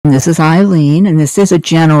This is Eileen, and this is a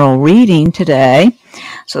general reading today.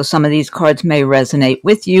 So some of these cards may resonate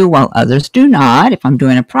with you while others do not. If I'm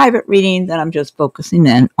doing a private reading, then I'm just focusing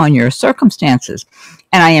in on your circumstances.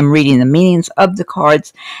 And I am reading the meanings of the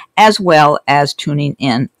cards as well as tuning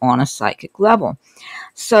in on a psychic level.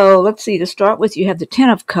 So let's see, to start with, you have the Ten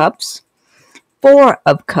of Cups, Four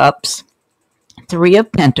of Cups, Three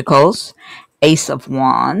of Pentacles, Ace of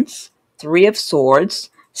Wands, Three of Swords,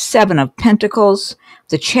 Seven of Pentacles,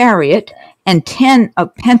 the Chariot, and 10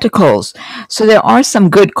 of Pentacles. So there are some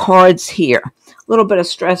good cards here. A little bit of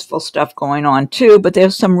stressful stuff going on too, but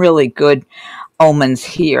there's some really good omens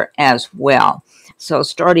here as well. So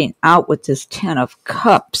starting out with this 10 of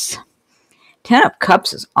Cups. 10 of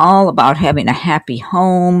Cups is all about having a happy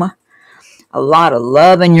home, a lot of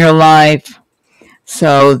love in your life.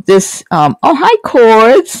 So this, oh, hi,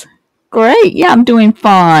 Cords. Great. Yeah, I'm doing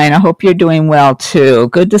fine. I hope you're doing well too.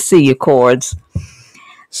 Good to see you, Cords.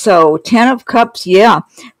 So 10 of Cups, yeah,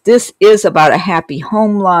 this is about a happy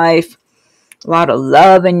home life, a lot of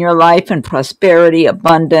love in your life and prosperity,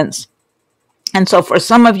 abundance. And so for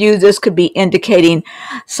some of you, this could be indicating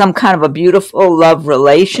some kind of a beautiful love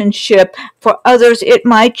relationship. For others, it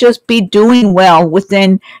might just be doing well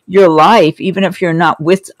within your life, even if you're not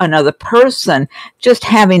with another person, just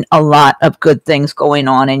having a lot of good things going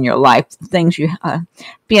on in your life, things you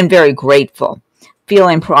being very grateful,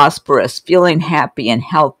 feeling prosperous, feeling happy and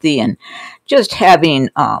healthy, and just having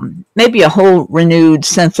maybe a whole renewed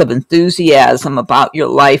sense of enthusiasm about your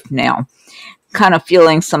life now. Kind of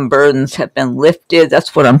feeling some burdens have been lifted.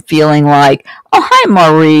 That's what I'm feeling like. Oh, hi,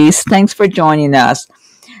 Maurice. Thanks for joining us.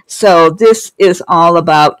 So this is all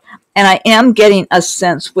about, and I am getting a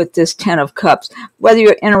sense with this 10 of Cups, whether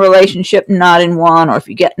you're in a relationship, not in one, or if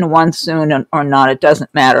you get in one soon or not, it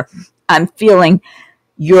doesn't matter. I'm feeling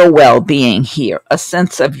your well-being here, a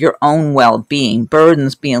sense of your own well-being,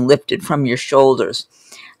 burdens being lifted from your shoulders.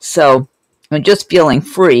 So I'm just feeling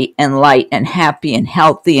free and light and happy and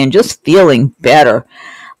healthy and just feeling better,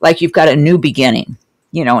 like you've got a new beginning.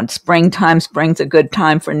 You know, in springtime, spring's a good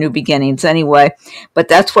time for new beginnings anyway, but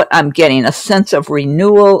that's what I'm getting, a sense of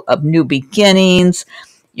renewal, of new beginnings,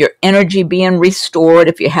 your energy being restored.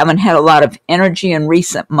 If you haven't had a lot of energy in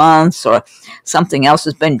recent months, or something else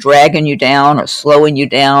has been dragging you down or slowing you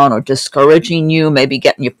down or discouraging you, maybe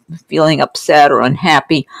getting you feeling upset or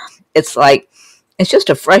unhappy, it's like it's just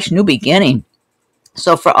a fresh new beginning.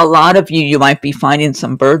 So for a lot of you, you might be finding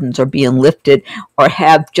some burdens are being lifted, or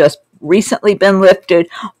have just recently been lifted,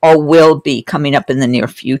 or will be coming up in the near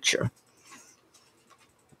future.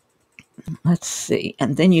 Let's see.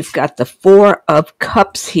 And then you've got the Four of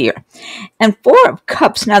Cups here. And Four of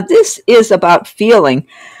Cups, now this is about feeling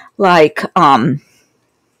like,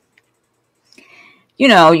 you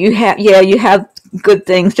know, you have good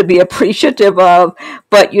things to be appreciative of,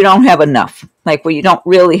 but you don't have enough. Like, well, you don't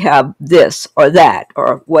really have this or that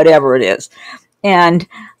or whatever it is. And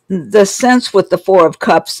the sense with the Four of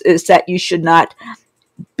Cups is that you should not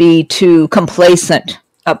be too complacent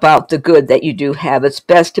about the good that you do have. It's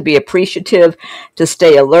best to be appreciative, to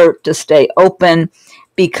stay alert, to stay open,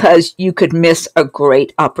 because you could miss a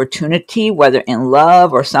great opportunity, whether in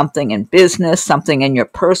love or something in business, something in your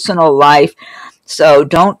personal life. So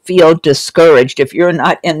don't feel discouraged. If you're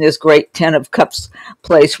not in this great 10 of Cups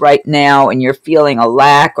place right now and you're feeling a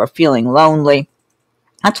lack or feeling lonely,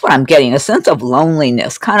 that's what I'm getting, a sense of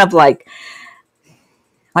loneliness, kind of like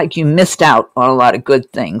you missed out on a lot of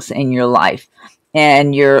good things in your life.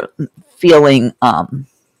 And you're feeling, I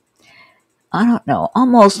don't know,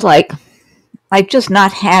 almost like just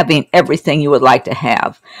not having everything you would like to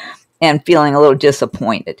have, and feeling a little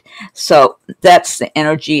disappointed. So that's the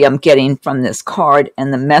energy I'm getting from this card.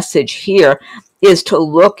 And the message here is to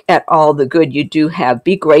look at all the good you do have.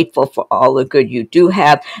 Be grateful for all the good you do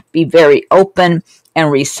have. Be very open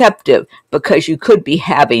and receptive, because you could be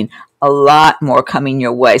having a lot more coming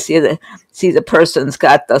your way. See the person's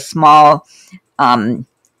got the small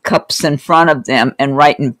cups in front of them, and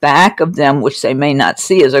right in back of them, which they may not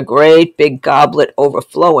see, is a great big goblet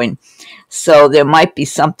overflowing. So there might be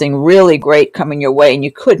something really great coming your way, and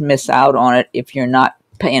you could miss out on it if you're not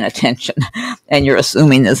paying attention and you're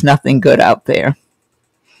assuming there's nothing good out there.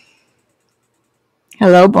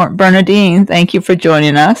 Hello, Bernadine. Thank you for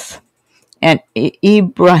joining us. And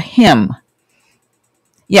Ibrahim.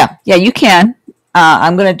 Yeah, you can.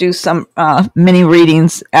 I'm going to do some mini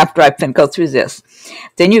readings after I go through this.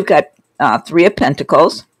 Then you've got Three of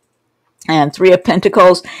Pentacles, And Three of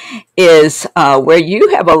Pentacles is where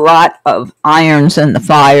you have a lot of irons in the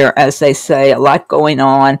fire, as they say, a lot going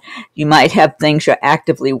on. You might have things you're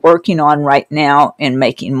actively working on right now and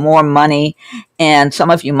making more money. And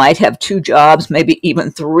some of you might have 2 jobs, maybe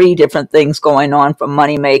even 3 different things going on for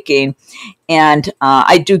money making. And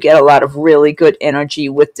I do get a lot of really good energy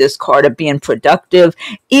with this card of being productive,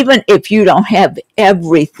 even if you don't have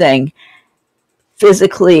everything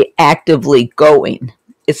physically actively going.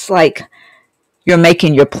 It's like you're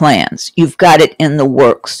making your plans. You've got it in the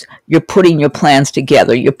works. You're putting your plans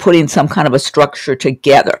together. You're putting some kind of a structure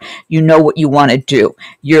together. You know what you want to do.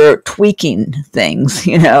 You're tweaking things,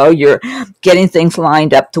 you're getting things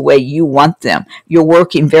lined up the way you want them. You're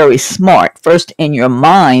working very smart, first in your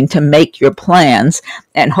mind to make your plans,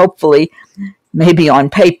 and hopefully maybe on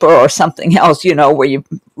paper or something else, where you're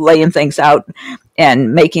laying things out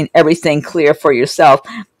and making everything clear for yourself.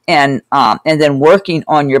 And then working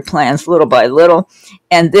on your plans little by little.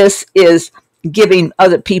 And this is giving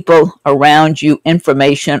other people around you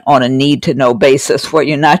information on a need-to-know basis, where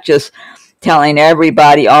you're not just telling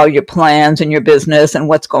everybody all your plans and your business and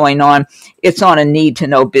what's going on. It's on a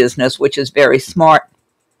need-to-know business, which is very smart,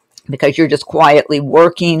 because you're just quietly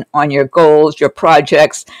working on your goals, your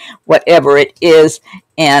projects, whatever it is.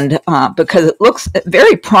 And because it looks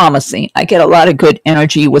very promising, I get a lot of good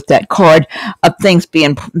energy with that card of things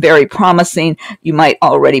being very promising. You might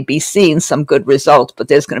already be seeing some good results, but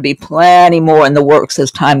there's going to be plenty more in the works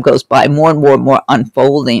as time goes by, more and more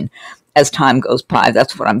unfolding as time goes by.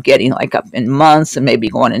 That's what I'm getting, like up in months and maybe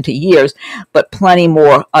going into years, but plenty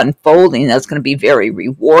more unfolding. That's going to be very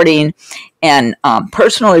rewarding, and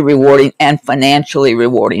personally rewarding and financially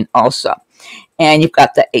rewarding also. And you've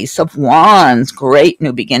got the Ace of Wands. Great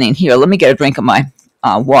new beginning here. Let me get a drink of my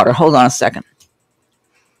water. Hold on a second.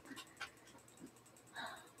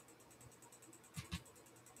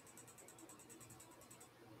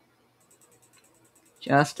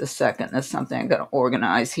 Just a second. That's something I'm going to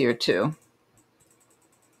organize here too.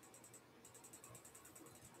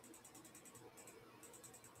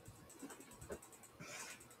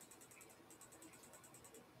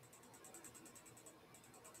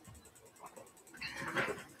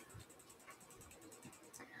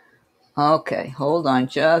 Okay, hold on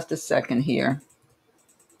just a second here.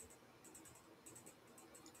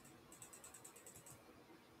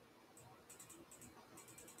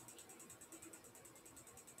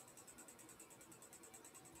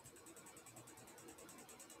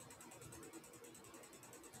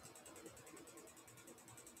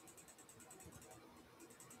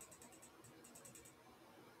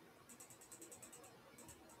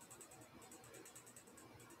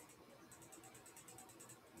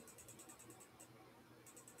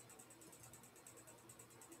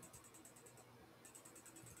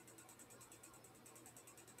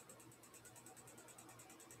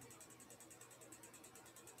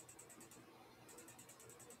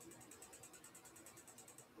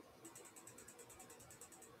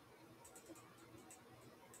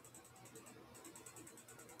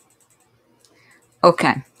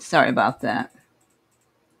 Okay, sorry about that.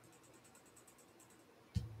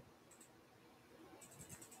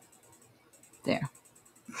 There.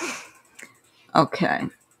 Okay.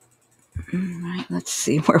 All right, let's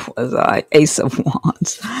see, where was I? Ace of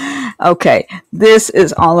Wands. Okay, this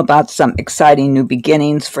is all about some exciting new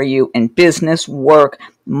beginnings for you in business, work,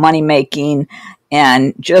 money making,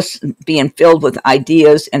 and just being filled with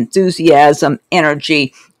ideas, enthusiasm,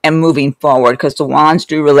 energy, and moving forward, because the wands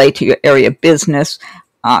do relate to your area of business,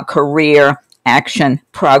 career, action,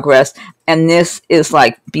 progress. And this is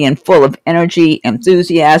like being full of energy,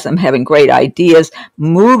 enthusiasm, having great ideas,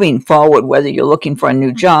 moving forward, whether you're looking for a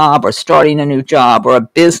new job or starting a new job or a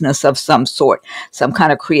business of some sort, some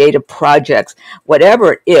kind of creative projects,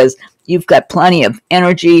 whatever it is, you've got plenty of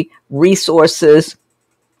energy, resources,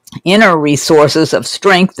 inner resources of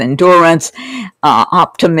strength, endurance,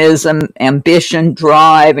 optimism, ambition,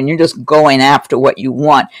 drive, and you're just going after what you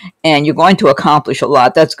want, and you're going to accomplish a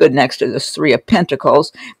lot. That's good next to this Three of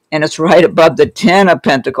Pentacles, and it's right above the Ten of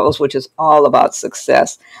Pentacles, which is all about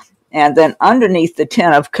success. And then underneath the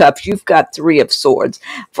Ten of Cups, you've got Three of Swords.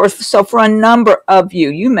 So for a number of you,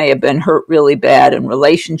 you may have been hurt really bad in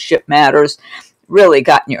relationship matters, really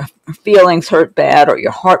gotten your feelings hurt bad, or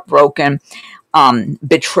your heart broken,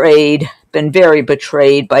 betrayed, been very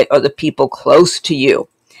betrayed by other people close to you.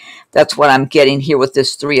 That's what I'm getting here with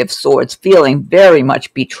this Three of Swords, feeling very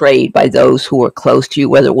much betrayed by those who were close to you,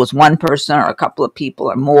 whether it was one person or a couple of people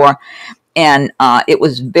or more. And it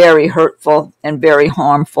was very hurtful and very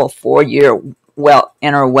harmful for your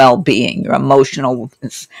inner well-being, your emotional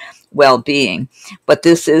well-being. But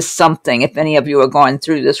this is something, if any of you are going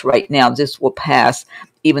through this right now, this will pass,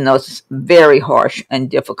 even though it's very harsh and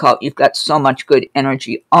difficult. You've got so much good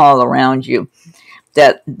energy all around you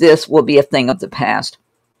that this will be a thing of the past.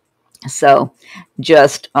 So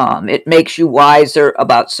just it makes you wiser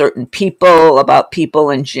about certain people, about people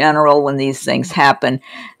in general when these things happen.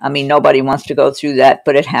 I mean, nobody wants to go through that,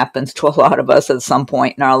 but it happens to a lot of us at some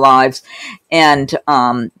point in our lives. And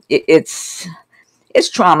it's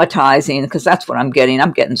traumatizing, because that's what I'm getting.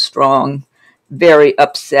 I'm getting strong, very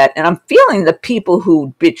upset. And I'm feeling the people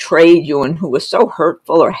who betrayed you and who were so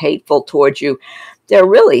hurtful or hateful towards you, they're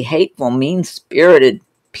really hateful, mean-spirited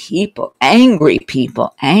people, angry,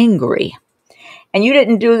 and you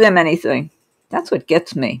didn't do them anything. That's what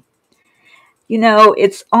gets me. You know,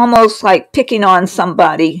 it's almost like picking on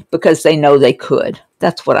somebody because they know they could.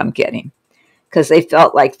 That's what I'm getting, because they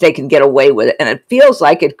felt like they can get away with it. And it feels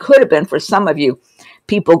like it could have been for some of you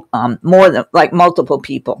people, more than like multiple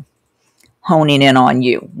people honing in on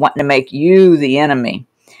you, wanting to make you the enemy.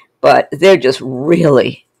 But they're just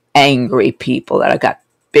really angry people that have got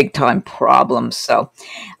big time problems. So,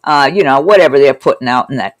 you know, whatever they're putting out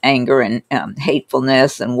in that anger and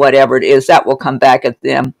hatefulness and whatever it is, that will come back at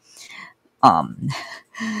them. I'm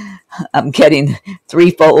getting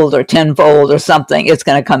threefold or tenfold or something. It's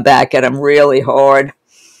going to come back at them really hard.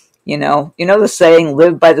 You know the saying,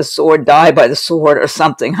 live by the sword, die by the sword, or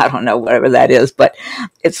something. I don't know, whatever that is, but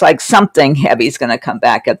it's like something heavy is going to come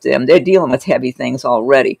back at them. They're dealing with heavy things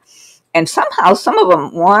already. And somehow some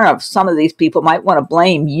of these people might want to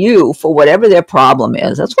blame you for whatever their problem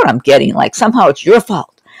is. That's what I'm getting. Like somehow it's your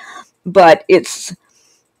fault. But it's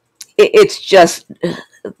just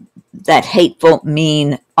that hateful,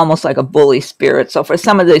 mean, almost like a bully spirit. So for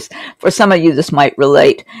some of you, this might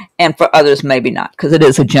relate, and for others, maybe not, because it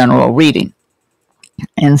is a general reading.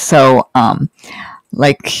 And so,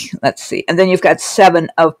 let's see. And then you've got 7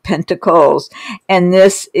 of Pentacles, and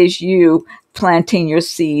this is you planting your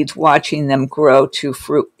seeds, watching them grow to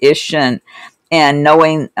fruition, and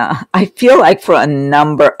knowing, I feel like for a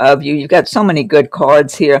number of you, you've got so many good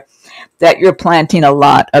cards here, that you're planting a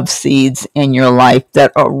lot of seeds in your life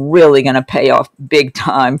that are really going to pay off big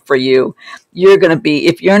time for you. You're going to be,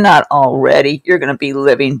 if you're not already, you're going to be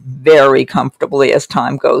living very comfortably as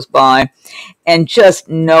time goes by. And just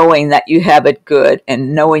knowing that you have it good,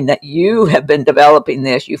 and knowing that you have been developing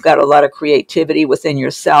this, you've got a lot of creativity within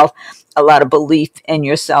yourself, a lot of belief in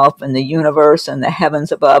yourself and the universe and the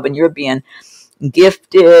heavens above, and you're being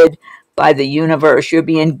gifted by the universe. You're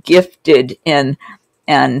being gifted in,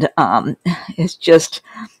 and it's just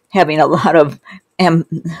having a lot of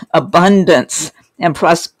abundance and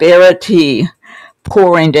prosperity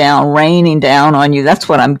pouring down, raining down on you. That's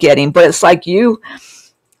what I'm getting. But it's like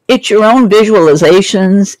it's your own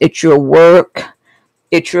visualizations, it's your work,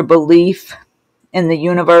 it's your belief in the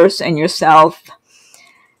universe and yourself,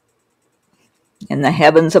 in the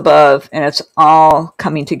heavens above, and it's all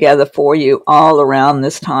coming together for you all around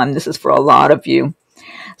this time. This is for a lot of you.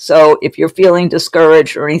 So if you're feeling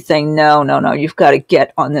discouraged or anything, no, you've got to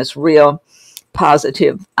get on this real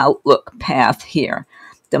positive outlook path here.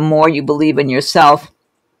 The more you believe in yourself,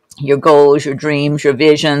 your goals, your dreams, your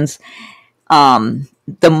visions,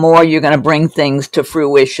 the more you're going to bring things to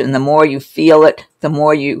fruition. The more you feel it, the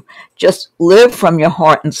more you just live from your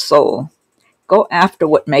heart and soul. Go after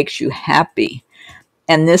what makes you happy.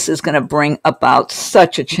 And this is going to bring about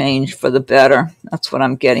such a change for the better. That's what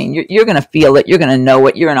I'm getting. You're going to feel it. You're going to know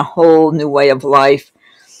it. You're in a whole new way of life.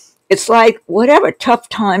 It's like whatever tough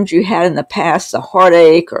times you had in the past, the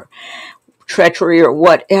heartache or treachery or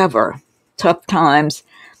whatever, tough times,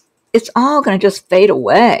 it's all going to just fade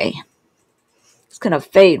away. It's going to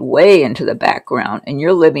fade way into the background, and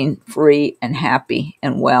you're living free and happy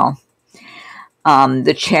and well.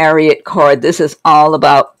 The Chariot card, this is all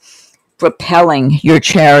about propelling your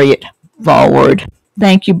chariot forward.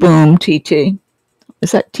 Thank you, Boom TT.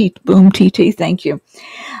 Is that Boom TT? Thank you.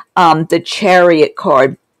 The Chariot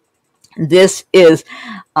card. This is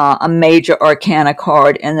a major arcana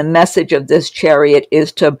card, and the message of this chariot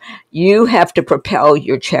is you have to propel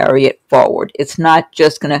your chariot forward. It's not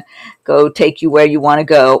just going to go take you where you want to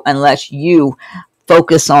go unless you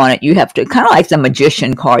focus on it. You have to, kind of like the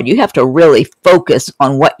Magician card, you have to really focus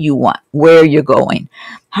on what you want, where you're going,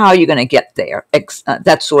 how you're going to get there,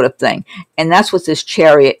 that sort of thing. And that's what this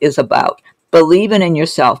chariot is about. Believing in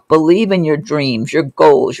yourself, believe in your dreams, your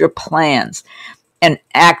goals, your plans, and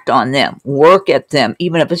act on them, work at them,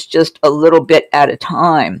 even if it's just a little bit at a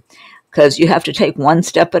time, because you have to take one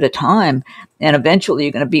step at a time, and eventually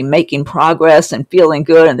you're going to be making progress and feeling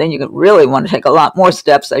good, and then you really want to take a lot more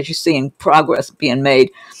steps as you're seeing progress being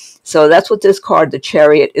made. So that's what this card, the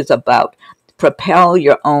Chariot, is about. Propel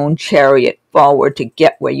your own chariot forward to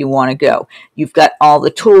get where you want to go. You've got all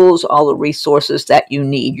the tools, all the resources that you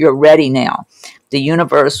need. You're ready now. The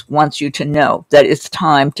universe wants you to know that it's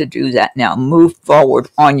time to do that now. Move forward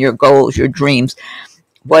on your goals, your dreams,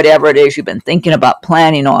 whatever it is you've been thinking about,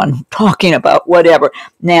 planning on, talking about, whatever.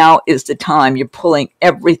 Now is the time. You're pulling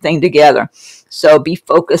everything together. So be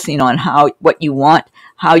focusing on what you want,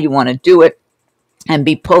 how you want to do it, and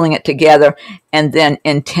be pulling it together, and then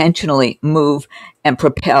intentionally move and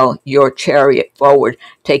propel your chariot forward,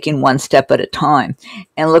 taking one step at a time.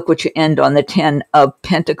 And look what you end on, the 10 of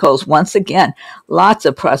Pentacles. Once again, lots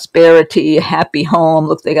of prosperity, happy home.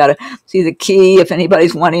 Look, they got to see the key if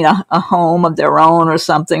anybody's wanting a home of their own or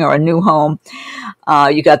something, or a new home.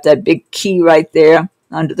 You got that big key right there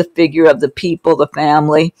under the figure of the people, the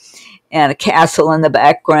family, and a castle in the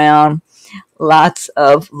background. Lots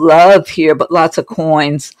of love here, but lots of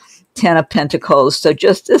coins. 10 of Pentacles. So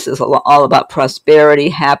this is all about prosperity,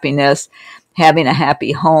 happiness, having a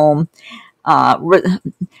happy home,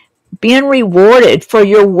 being rewarded for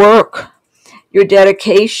your work, your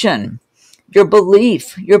dedication, your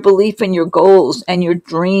belief in your goals and your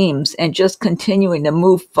dreams, and just continuing to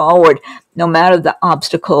move forward no matter the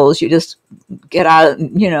obstacles. You just get out,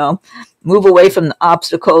 move away from the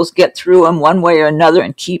obstacles, get through them one way or another,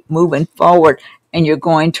 and keep moving forward. And you're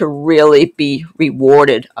going to really be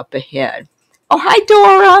rewarded up ahead. Oh, hi,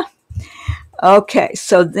 Dora. Okay,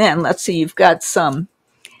 so then let's see. You've got some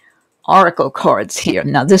oracle cards here.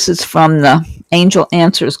 Now, this is from the Angel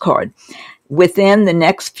Answers card. Within the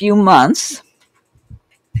next few months.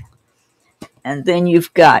 And then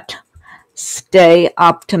you've got stay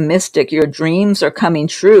optimistic. Your dreams are coming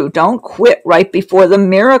true. Don't quit right before the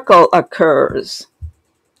miracle occurs.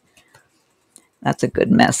 That's a good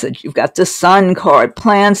message. You've got the Sun card.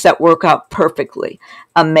 Plans that work out perfectly.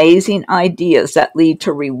 Amazing ideas that lead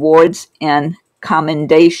to rewards and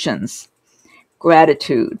commendations.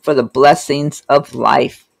 Gratitude for the blessings of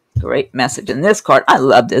life. Great message. And this card, I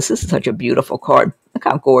love this. This is such a beautiful card. Look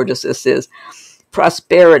how gorgeous this is.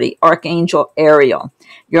 Prosperity. Archangel Ariel.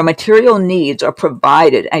 Your material needs are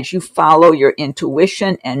provided as you follow your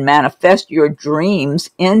intuition and manifest your dreams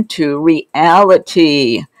into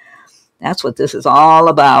reality. That's what this is all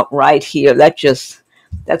about right here. That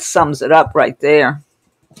sums it up right there.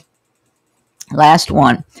 Last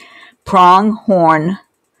one. Pronghorn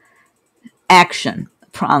action.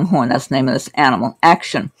 Pronghorn, that's the name of this animal.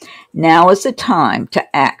 Action. Now is the time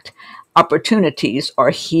to act. Opportunities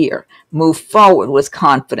are here. Move forward with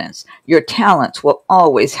confidence. Your talents will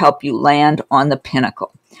always help you land on the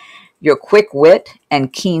pinnacle. Your quick wit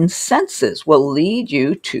and keen senses will lead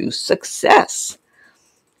you to success.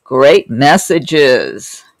 Great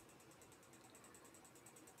messages.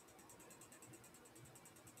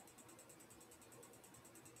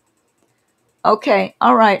 Okay,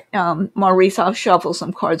 all right, Maurice, I'll shuffle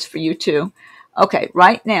some cards for you too. Okay,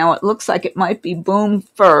 right now it looks like it might be Boom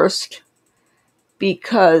first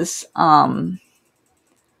because Boom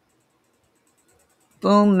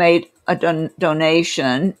made a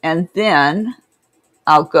donation, and then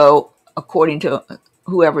I'll go according to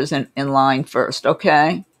whoever's in line first,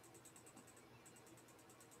 okay?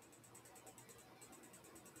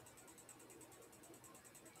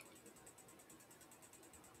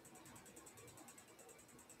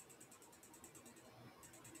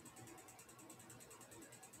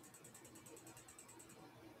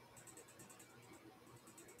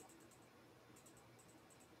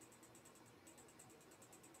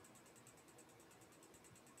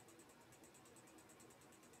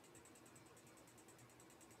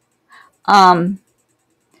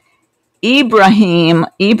 Ibrahim,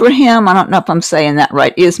 I don't know if I'm saying that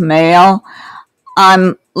right, Ismail.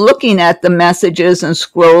 I'm looking at the messages and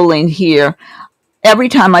scrolling here. Every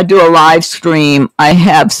time I do a live stream, I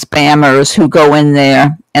have spammers who go in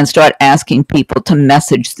there and start asking people to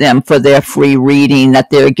message them for their free reading that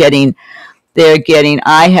they're getting.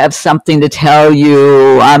 I have something to tell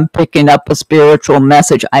you. I'm picking up a spiritual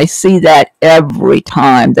message. I see that every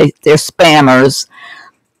time. They're spammers.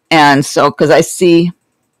 And so, because I see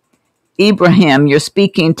Ibrahim, you're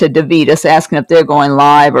speaking to Davidus, asking if they're going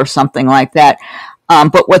live or something like that.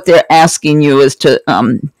 But what they're asking you is to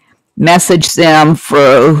message them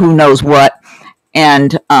for who knows what.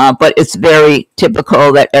 And but it's very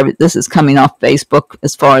typical that this is coming off Facebook,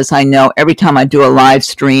 as far as I know. Every time I do a live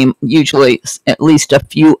stream, usually at least a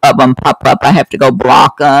few of them pop up. I have to go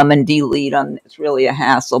block them and delete them. It's really a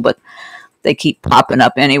hassle, but they keep popping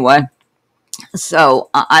up anyway. So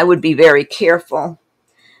I would be very careful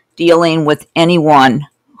dealing with anyone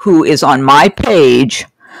who is on my page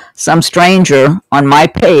some stranger on my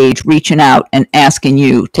page reaching out and asking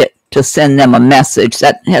you to send them a message.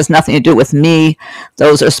 That has nothing to do with me.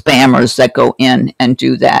 Those are spammers that go in and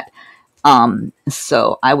do that.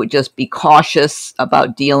 So I would just be cautious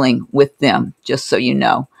about dealing with them, just so you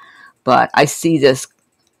know. But I see this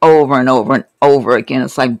over and over and over again.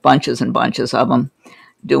 It's like bunches and bunches of them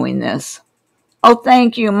doing this. Oh,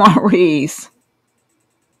 thank you, Maurice.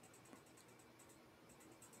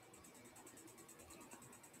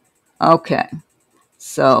 Okay,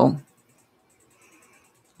 so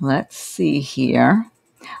let's see here.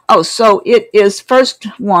 Oh, so it is, first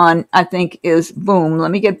one I think is Boom. Let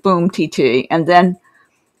me get Boom TT, and then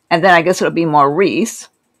I guess it'll be Maurice.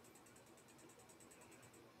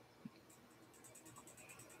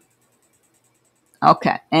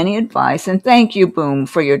 Okay, any advice? And thank you, Boom,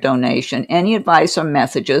 for your donation. Any advice or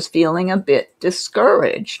messages? Feeling a bit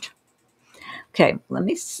discouraged. Okay, let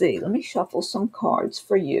me see. Let me shuffle some cards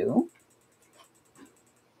for you.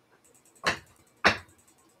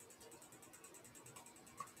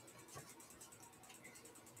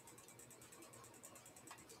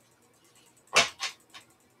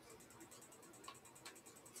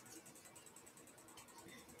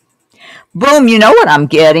 Boom, you know what I'm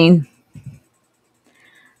getting?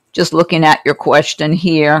 Just looking at your question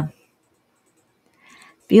here.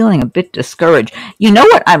 Feeling a bit discouraged. You know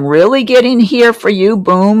what I'm really getting here for you,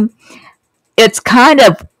 Boom? It's kind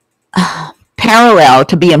of parallel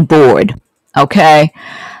to being bored, okay?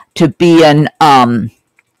 To being,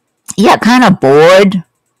 yeah, kind of bored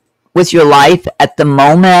with your life at the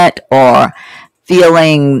moment, or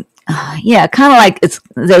feeling, yeah, kind of like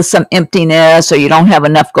there's some emptiness, or you don't have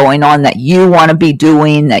enough going on that you want to be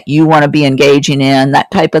doing, that you want to be engaging in, that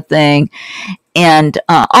type of thing. And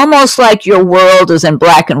almost like your world is in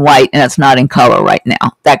black and white and it's not in color right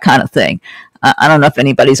now, that kind of thing. I don't know if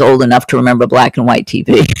anybody's old enough to remember black and white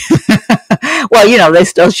TV. Well, you know, they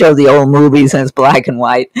still show the old movies and it's black and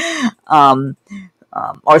white.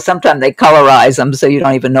 Or sometimes they colorize them so you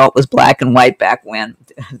don't even know it was black and white back when,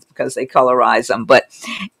 because they colorize them. But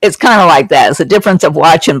it's kind of like that. It's the difference of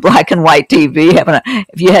watching black and white TV.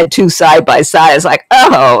 If you had two side by side, it's like,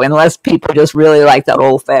 oh, unless people just really like that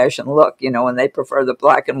old fashioned look, you know, and they prefer the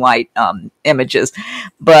black and white images.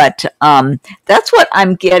 But that's what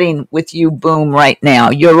I'm getting with you, Boom, right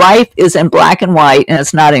now. Your life is in black and white and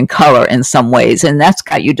it's not in color in some ways, and that's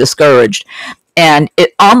got you discouraged. And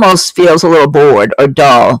it almost feels a little bored or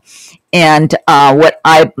dull. And what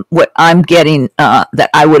I'm getting that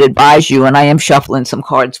I would advise you, and I am shuffling some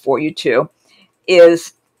cards for you too,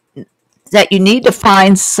 is that you need to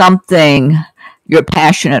find something you're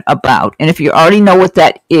passionate about. And if you already know what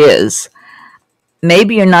that is,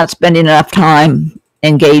 maybe you're not spending enough time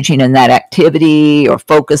engaging in that activity or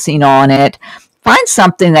focusing on it. Find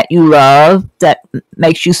something that you love, that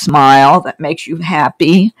makes you smile, that makes you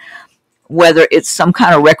happy. Whether it's some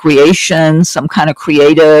kind of recreation, some kind of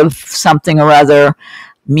creative, something or other,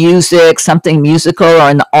 music, something musical, or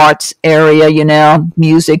in the arts area, you know,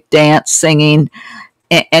 music, dance, singing,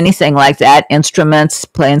 anything like that, instruments,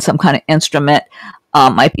 playing some kind of instrument,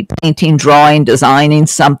 might be painting, drawing, designing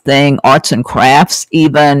something, arts and crafts,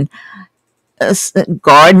 even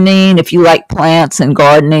gardening, if you like plants and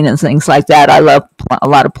gardening and things like that. I love a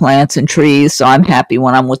lot of plants and trees, so I'm happy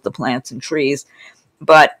when I'm with the plants and trees.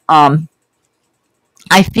 But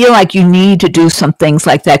I feel like you need to do some things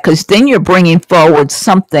like that, because then you're bringing forward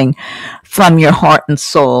something from your heart and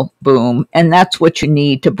soul, Boom. And that's what you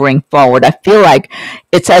need to bring forward. I feel like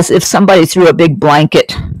it's as if somebody threw a big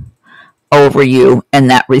blanket over you in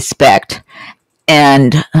that respect.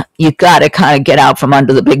 And you got to kind of get out from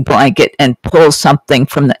under the big blanket and pull something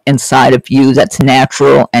from the inside of you that's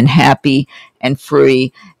natural and happy and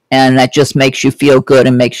free, and that just makes you feel good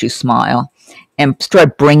and makes you smile. And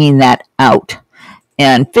start bringing that out.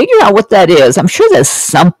 And figure out what that is. I'm sure there's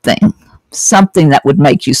something that would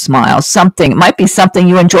make you smile. Something. It might be something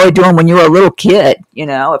you enjoyed doing when you were a little kid. You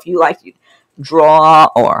know, if you like to draw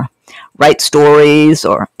or write stories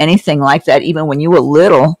or anything like that, even when you were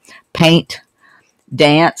little, paint,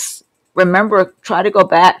 dance. Remember, try to go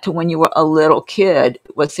back to when you were a little kid.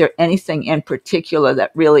 Was there anything in particular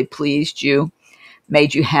that really pleased you,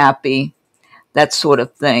 made you happy, that sort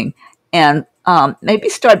of thing? And maybe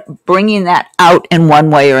start bringing that out in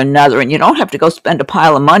one way or another. And you don't have to go spend a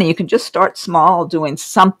pile of money. You can just start small, doing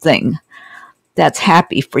something that's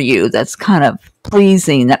happy for you, that's kind of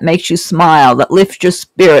pleasing, that makes you smile, that lifts your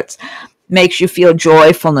spirits, makes you feel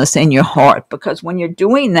joyfulness in your heart. Because when you're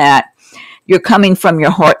doing that, you're coming from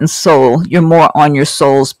your heart and soul. You're more on your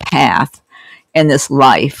soul's path in this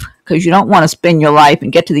life. Because you don't want to spend your life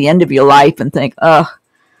and get to the end of your life and think, oh,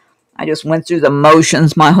 I just went through the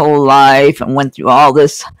motions my whole life and went through all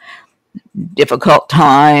this difficult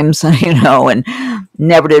times, and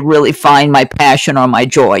never did really find my passion or my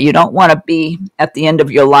joy. You don't want to be at the end of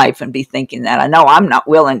your life and be thinking that. I know I'm not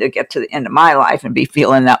willing to get to the end of my life and be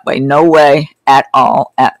feeling that way. No way at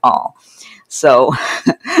all, at all. So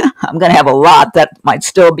I'm going to have a lot that might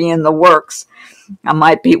still be in the works. I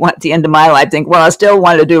might be at the end of my life think, well, I still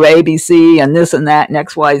want to do ABC and this and that and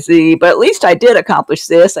XYZ, but at least I did accomplish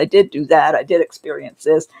this. I did do that. I did experience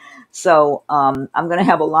this. So I'm going to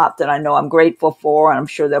have a lot that I know I'm grateful for, and I'm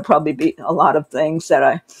sure there'll probably be a lot of things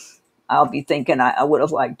that I'll be thinking I would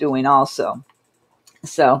have liked doing also.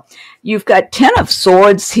 So you've got 10 of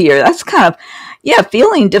Swords here. That's kind of,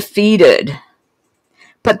 feeling defeated.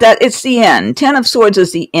 But that it's the end. 10 of Swords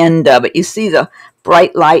is the end of it. You see the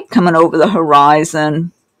bright light coming over the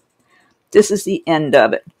horizon. This is the end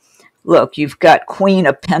of it. Look, you've got Queen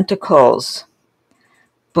of Pentacles.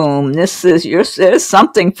 Boom. There's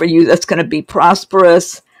something for you that's going to be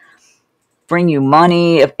prosperous, bring you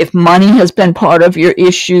money. If money has been part of your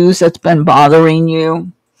issues that's been bothering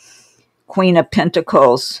you. Queen of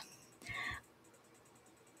Pentacles.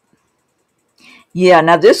 Yeah,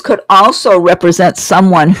 now this could also represent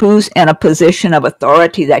someone who's in a position of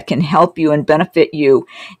authority that can help you and benefit you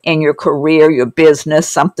in your career, your business,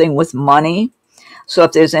 something with money. So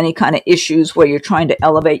if there's any kind of issues where you're trying to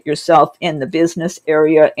elevate yourself in the business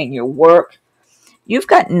area, in your work, you've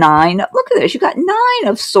got 9. Look at this. You've got 9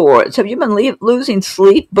 of Swords. Have you been losing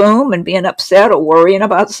sleep, boom, and being upset or worrying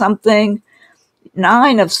about something?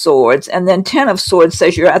 9 of Swords. And then 10 of Swords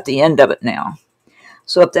says you're at the end of it now.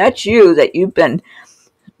 So if that's you, that you've been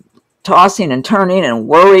tossing and turning and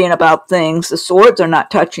worrying about things, the swords are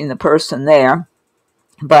not touching the person there.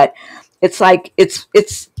 But it's like it's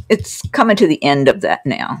coming to the end of that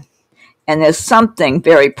now. And there's something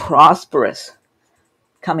very prosperous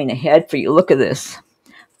coming ahead for you. Look at this.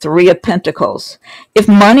 3 of Pentacles. If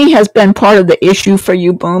money has been part of the issue for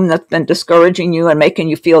you, boom, that's been discouraging you and making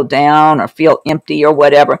you feel down or feel empty or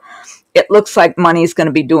whatever, it looks like money's going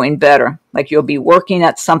to be doing better. Like you'll be working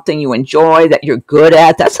at something you enjoy, that you're good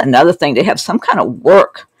at. That's another thing, to have some kind of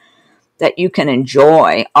work that you can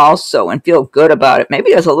enjoy also and feel good about it.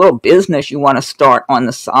 Maybe there's a little business you want to start on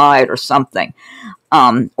the side or something.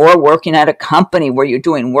 Or working at a company where you're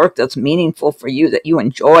doing work that's meaningful for you, that you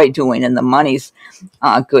enjoy doing, and the money's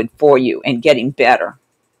good for you and getting better.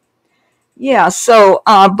 Yeah, so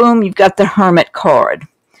boom, you've got the Hermit card.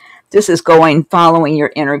 This is following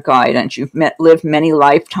your inner guidance. You've lived many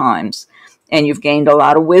lifetimes, and you've gained a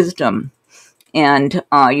lot of wisdom. And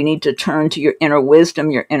you need to turn to your inner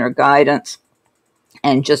wisdom, your inner guidance,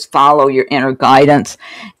 and just follow your inner guidance.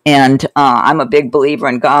 And I'm a big believer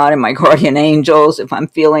in God and my guardian angels. If I'm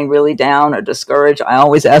feeling really down or discouraged, I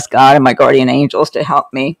always ask God and my guardian angels to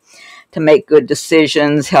help me to make good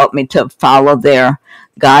decisions, help me to follow their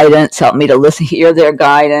guidance, help me to hear their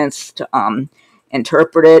guidance, to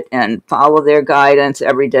interpret it and follow their guidance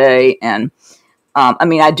every day. And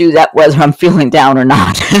I do that whether I'm feeling down or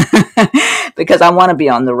not, because I want to be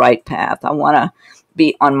on the right path. I want to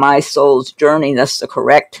be on my soul's journey. That's the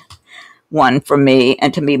correct one for me,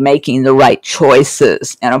 and to be making the right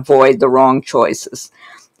choices and avoid the wrong choices.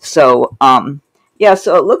 So,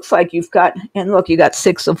 so it looks like you got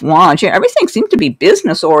 6 of Wands. Yeah, everything seems to be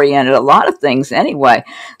business oriented, a lot of things anyway.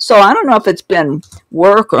 So I don't know if it's been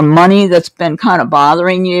work or money that's been kind of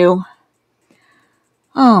bothering you.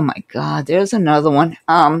 Oh my God, there's another one.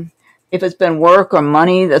 If it's been work or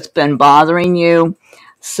money that's been bothering you.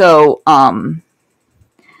 So,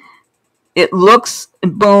 it looks,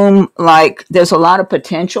 boom, like there's a lot of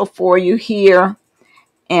potential for you here.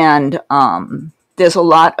 And there's a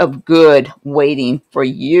lot of good waiting for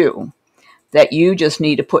you that you just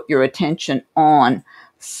need to put your attention on.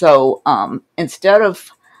 So instead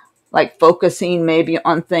of like focusing maybe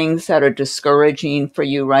on things that are discouraging for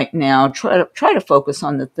you right now, try to focus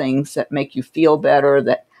on the things that make you feel better,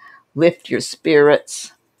 that lift your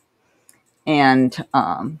spirits, and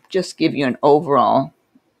just give you an overall,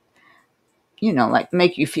 like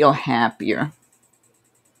make you feel happier.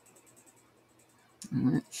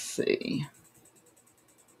 Let's see.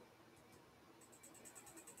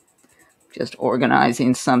 Just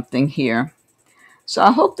organizing something here. So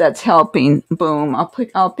I hope that's helping. Boom.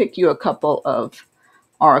 I'll pick you a couple of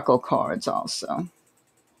oracle cards also.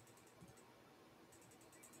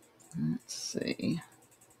 Let's see.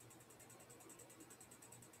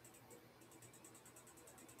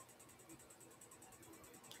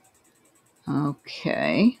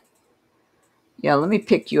 Okay. Yeah, let me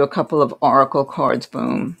pick you a couple of oracle cards.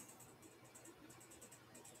 Boom.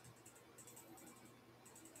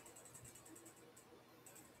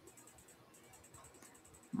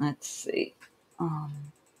 Let's see.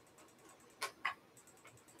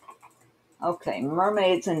 Okay,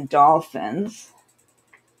 Mermaids and Dolphins.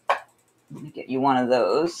 Let me get you one of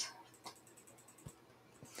those.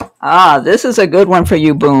 This is a good one for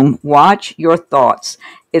you, Boom. Watch your thoughts.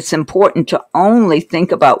 It's important to only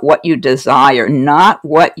think about what you desire, not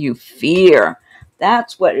what you fear.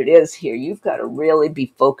 That's what it is here. You've got to really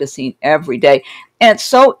be focusing every day. And it's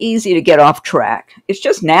so easy to get off track. It's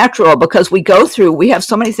just natural because we have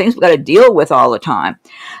so many things we've got to deal with all the time.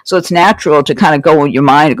 So it's natural to kind of go in your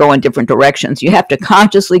mind, to go in different directions. You have to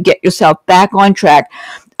consciously get yourself back on track,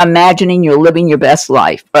 imagining you're living your best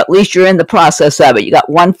life, or at least you're in the process of it. You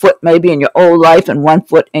got 1 foot maybe in your old life and 1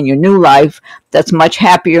 foot in your new life that's much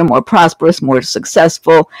happier, more prosperous, more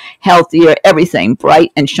successful, healthier, everything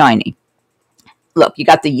bright and shiny. Look, you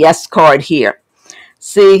got the yes card here.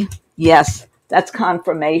 See? Yes. That's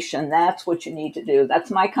confirmation. That's what you need to do.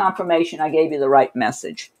 That's my confirmation. I gave you the right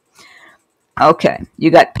message. Okay,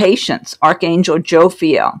 you got patience, Archangel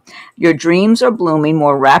Jophiel. Your dreams are blooming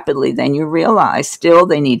more rapidly than you realize. Still,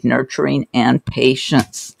 they need nurturing and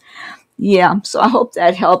patience. Yeah, so I hope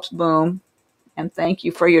that helps, Boom. And thank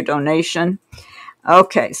you for your donation.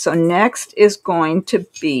 Okay, so next is going to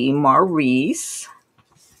be Maurice.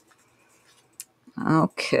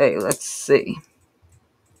 Okay, let's see.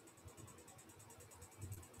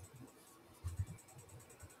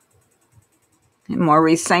 And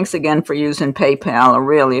Maurice, thanks again for using PayPal. I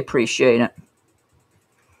really appreciate it.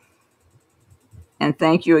 And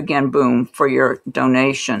thank you again, Boom, for your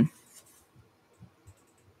donation.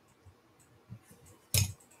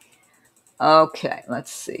 Okay,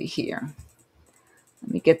 let's see here.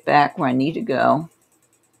 Let me get back where I need to go.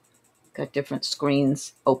 Got different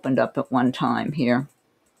screens opened up at one time here.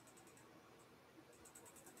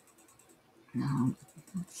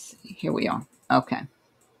 Let's see. Here we are. Okay.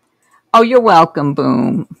 Oh, you're welcome,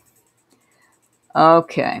 Boom.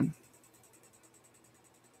 Okay.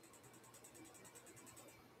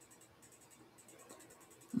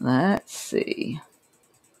 Let's see.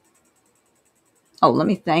 Oh, let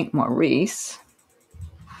me thank Maurice.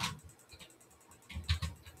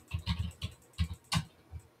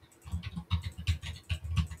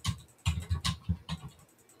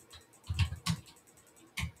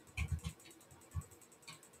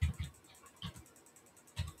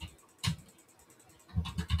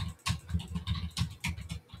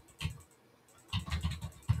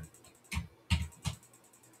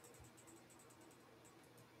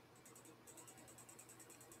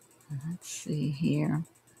 Let's see here.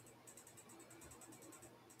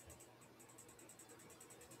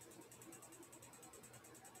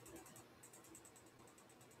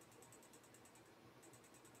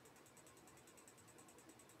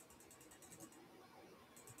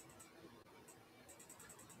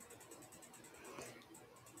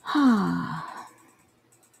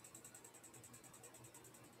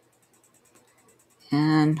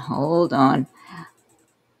 And hold on.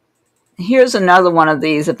 Here's another one of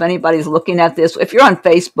these. If anybody's looking at this, if you're on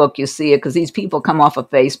Facebook, you see it because these people come off of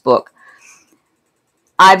Facebook.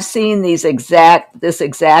 I've seen this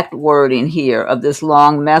exact wording here of this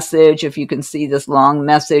long message. If you can see this long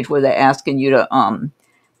message where they're asking you to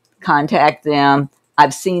contact them,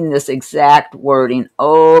 I've seen this exact wording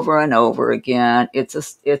over and over again. It's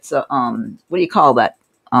a what do you call that?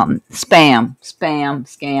 Spam,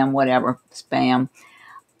 scam, whatever, spam.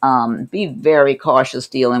 Be very cautious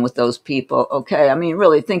dealing with those people. Okay, I mean,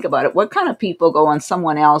 really think about it. What kind of people go on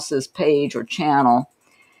someone else's page or channel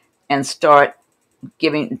and start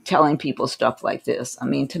telling people stuff like this? I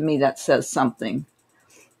mean, to me, that says something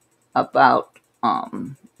about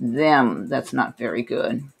them that's not very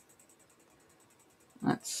good.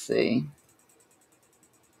 Let's see.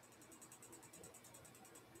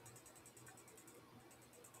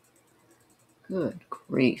 Good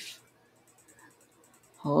grief.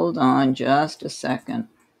 Hold on just a second.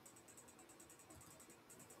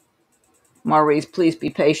 Maurice, please be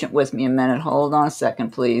patient with me a minute. Hold on a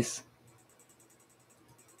second, please.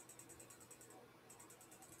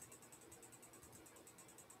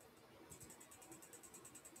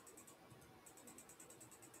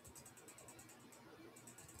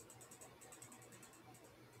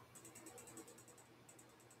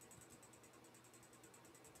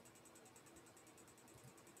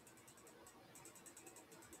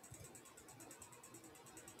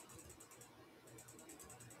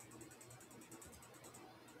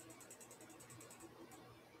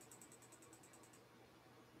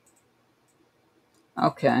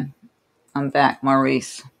 Okay, I'm back,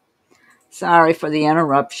 Maurice. Sorry for the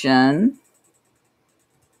interruption.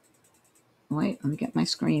 Wait, let me get my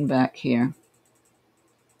screen back here.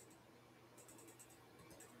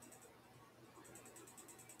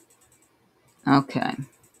 Okay.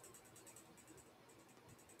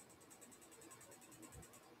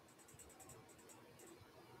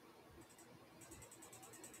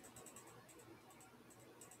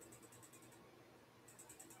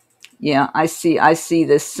 Yeah, I see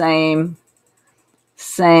the same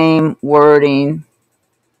wording.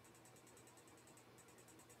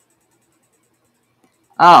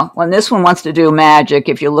 Oh, when this one wants to do magic,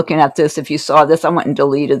 if you're looking at this, if you saw this, I went and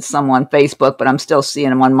deleted some on Facebook, but I'm still seeing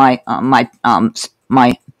them on my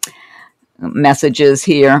messages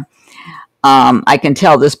here. I can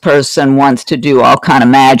tell this person wants to do all kind of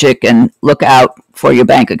magic, and look out for your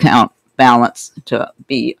bank account balance to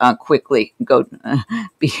be quickly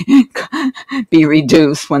be be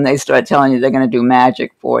reduced when they start telling you they're going to do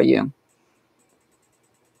magic for you.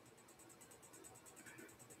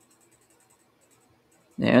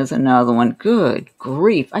 There's another one. Good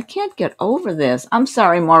grief. I can't get over this. I'm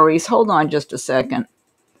sorry, Maurice. Hold on just a second.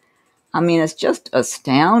 I mean, it's just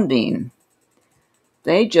astounding.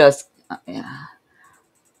 They just,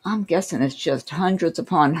 I'm guessing it's just hundreds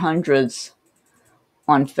upon hundreds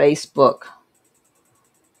on Facebook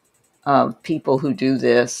of people who do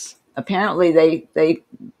this. Apparently, they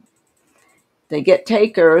get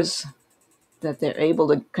takers that they're able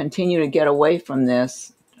to continue to get away from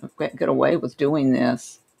this, get away with doing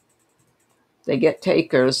this. They get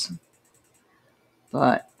takers.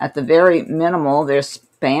 But at the very minimal, they're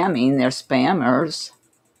spamming, they're spammers.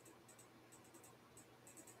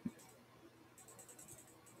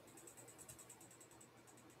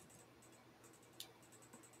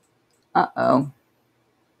 Uh-oh.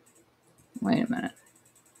 Wait a minute.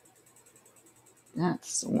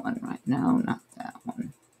 That's the one right now, not that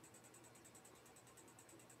one.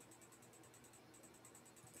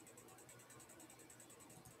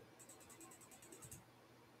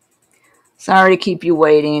 Sorry to keep you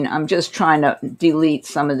waiting. I'm just trying to delete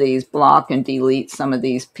some of these, block and delete some of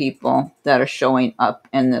these people that are showing up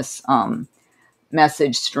in this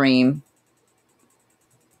message stream.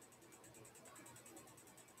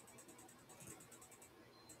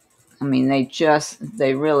 I mean, they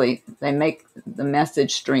make the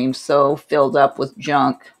message stream so filled up with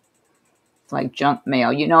junk. It's like junk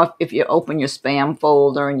mail. You know, if you open your spam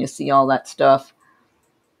folder and you see all that stuff,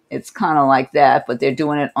 it's kind of like that, but they're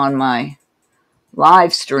doing it on my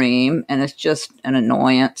live stream, and it's just an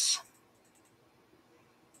annoyance.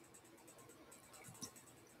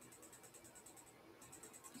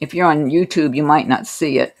 If you're on YouTube, you might not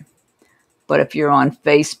see it, but if you're on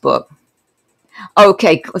Facebook,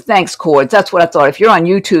 okay, thanks, Cords. That's what I thought. If you're on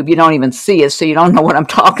YouTube, you don't even see it, so you don't know what I'm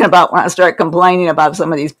talking about when I start complaining about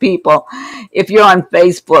some of these people. If you're on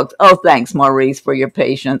Facebook, oh, thanks, Maurice, for your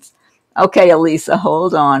patience. Okay, Elisa,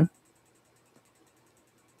 hold on.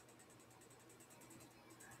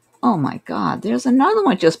 Oh, my God, there's another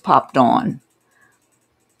one just popped on.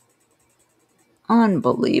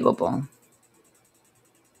 Unbelievable.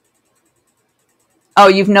 Oh,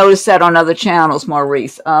 you've noticed that on other channels,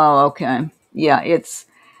 Maurice. Oh, okay. Yeah, it's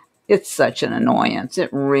such an annoyance. It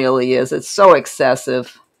really is. It's so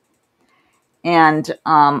excessive. And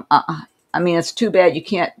I mean, it's too bad you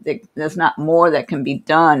can't. There's not more that can be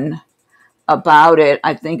done about it.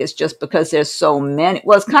 I think it's just because there's so many.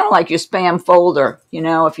 Well, it's kind of like your spam folder. You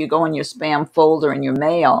know, if you go in your spam folder in your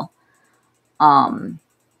mail. I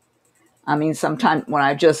mean, sometimes when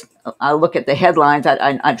I look at the headlines,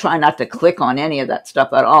 I try not to click on any of that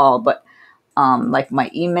stuff at all. But like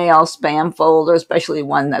my email spam folder, especially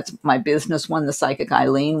one that's my business one, the Psychic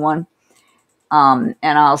Eileen one, and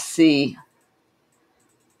I'll see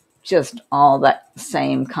just all that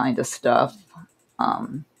same kind of stuff.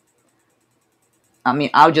 I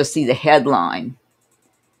mean, I'll just see the headline,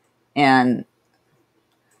 and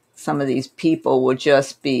some of these people will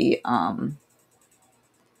just be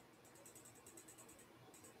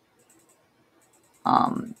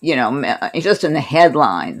you know, just in the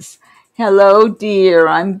headlines. Hello, dear,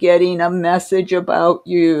 I'm getting a message about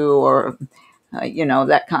you, or, you know,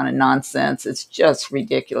 that kind of nonsense. It's just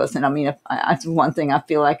ridiculous. And I mean, that's one thing I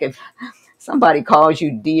feel like if somebody calls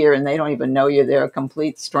you dear and they don't even know you, they're a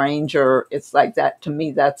complete stranger. It's like that. To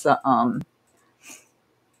me, that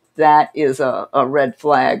is a red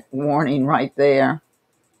flag warning right there.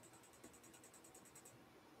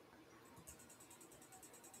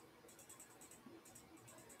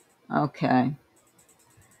 Okay.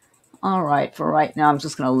 All right, for right now, I'm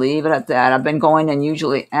just going to leave it at that. I've been going in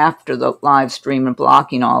usually after the live stream and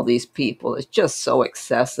blocking all these people. It's just so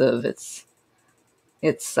excessive. It's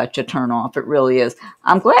such a turnoff. It really is.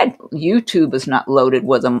 I'm glad YouTube is not loaded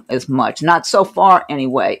with them as much. Not so far,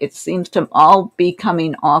 anyway. It seems to all be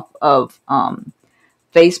coming off of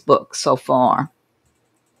Facebook so far.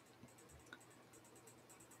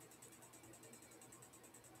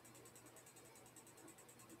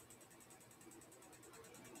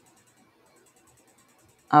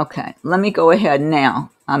 Okay, let me go ahead now.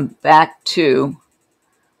 I'm back to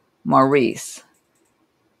Maurice.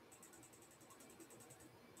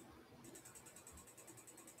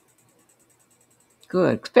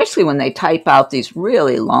 Good, especially when they type out these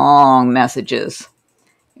really long messages.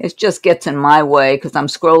 It just gets in my way because I'm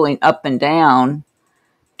scrolling up and down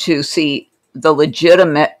to see the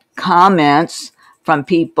legitimate comments from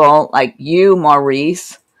people like you,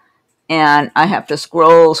 Maurice, and I have to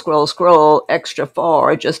scroll extra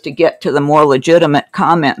far just to get to the more legitimate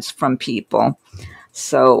comments from people.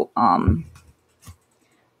 So,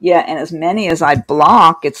 yeah, and as many as I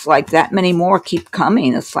block, it's like that many more keep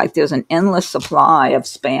coming. It's like there's an endless supply of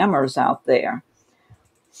spammers out there.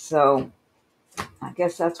 So I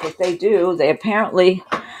guess that's what they do. They apparently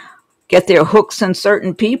get their hooks in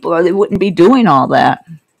certain people or they wouldn't be doing all that.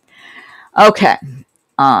 Okay.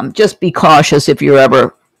 Just be cautious if you're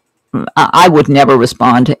ever... I would never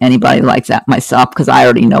respond to anybody like that myself because I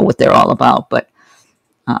already know what they're all about. But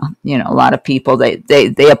you know, a lot of people, they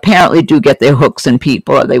apparently do get their hooks in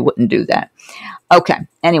people or they wouldn't do that. Okay.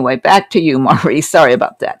 Anyway, back to you, Maurice. Sorry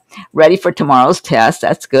about that. Ready for tomorrow's test.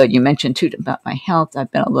 That's good. You mentioned too about my health.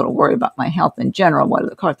 I've been a little worried about my health in general. What are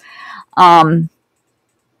the cards?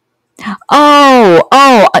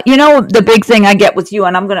 You know, the big thing I get with you,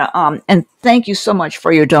 and I'm going to, and thank you so much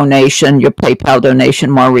for your donation, your PayPal donation,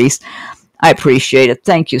 Maurice. I appreciate it.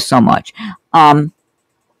 Thank you so much.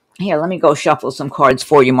 Here, let me go shuffle some cards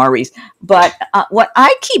for you, Maurice. But what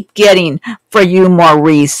I keep getting for you,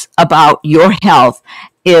 Maurice, about your health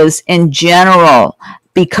is in general,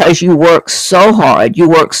 because you work so hard, you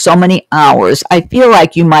work so many hours, I feel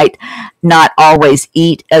like you might not always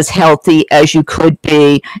eat as healthy as you could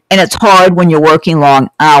be. And it's hard when you're working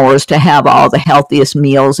long hours to have all the healthiest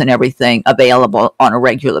meals and everything available on a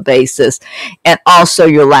regular basis. And also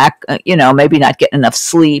your lack, you know, maybe not getting enough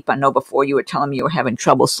sleep. I know before you were telling me you were having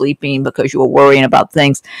trouble sleeping because you were worrying about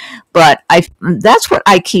things. But that's what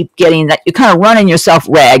I keep getting, that you're kind of running yourself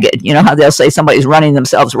ragged. You know how they'll say somebody's running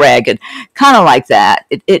themselves ragged? Kind of like that.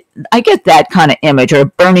 I get that kind of image, or a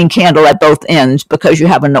burning candle at both ends, because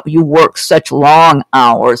you work such long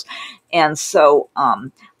hours. And so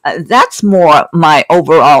that's more my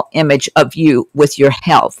overall image of you with your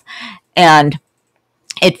health. And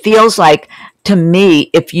it feels like, to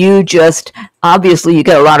me, if you just, obviously you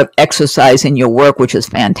get a lot of exercise in your work, which is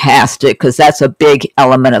fantastic, because that's a big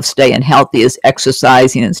element of staying healthy, is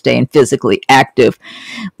exercising and staying physically active.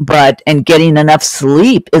 And getting enough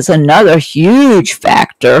sleep is another huge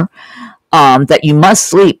factor, that you must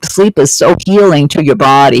sleep. Sleep is so healing to your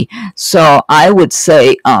body. So I would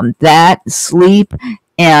say that sleep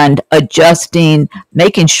and adjusting,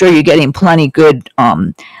 making sure you're getting plenty good,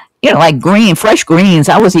 you know, like fresh greens.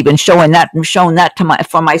 I was even showing that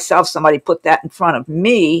for myself. Somebody put that in front of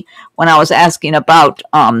me when I was asking about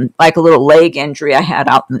like a little leg injury I had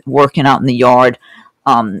working out in the yard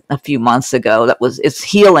a few months ago. It's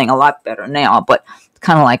healing a lot better now, but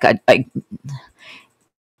kind of like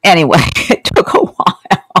anyway, it took a while.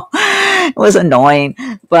 It was annoying,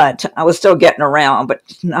 but I was still getting around, but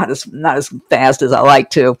not as fast as I like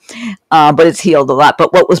to. But it's healed a lot.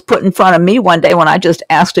 But what was put in front of me one day when I just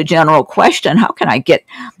asked a general question, how can I get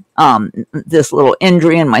this little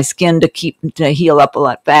injury in my skin to heal up a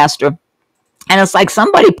lot faster? And it's like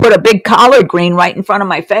somebody put a big collard green right in front of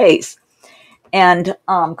my face. And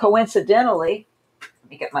coincidentally,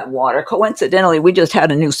 let me get my water. Coincidentally, we just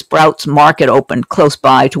had a new Sprouts market open close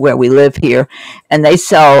by to where we live here. And they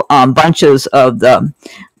sell bunches of the,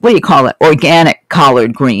 what do you call it, organic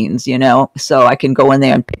collard greens, you know. So I can go in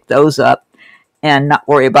there and pick those up and not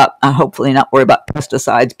worry about, hopefully not worry about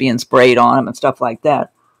pesticides being sprayed on them and stuff like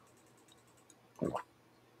that.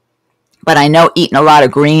 But I know eating a lot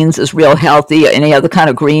of greens is real healthy. Any other kind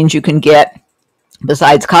of greens you can get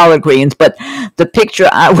besides collard greens, but the picture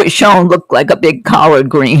I was shown looked like a big collard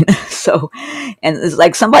green. So, and it's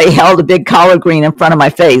like somebody held a big collard green in front of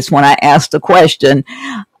my face when I asked the question,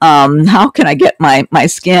 how can I get my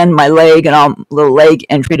skin, my leg, and all little leg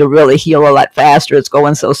injury to really heal a lot faster? It's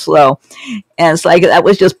going so slow. And it's like that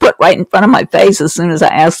was just put right in front of my face as soon as I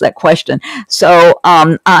asked that question. So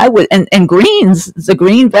I would, and greens, the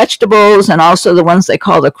green vegetables, and also the ones they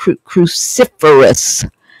call the cruciferous,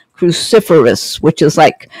 which is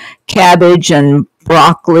like cabbage and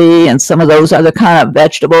broccoli and some of those other kind of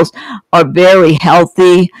vegetables, are very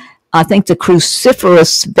healthy. I think the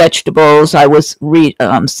cruciferous vegetables I was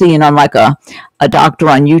seeing on like a doctor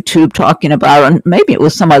on YouTube talking about, and maybe it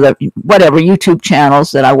was some other, whatever, YouTube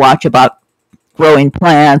channels that I watch about growing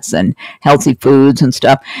plants and healthy foods and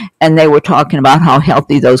stuff. And they were talking about how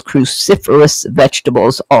healthy those cruciferous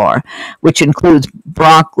vegetables are, which includes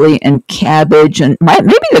broccoli and cabbage and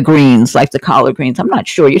maybe the greens, like the collard greens. I'm not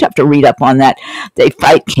sure. You'd have to read up on that. They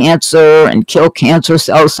fight cancer and kill cancer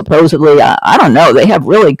cells, supposedly. I don't know. They have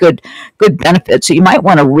really good benefits. So you might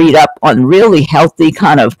want to read up on really healthy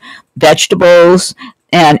kind of vegetables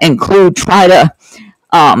and try to,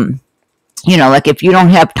 like if you don't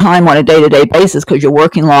have time on a day-to-day basis because you're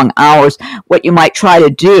working long hours, what you might try to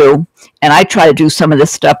do, and I try to do some of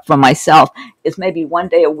this stuff for myself, is maybe one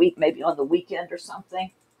day a week, maybe on the weekend or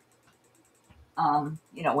something,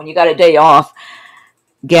 when you got a day off,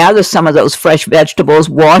 gather some of those fresh vegetables,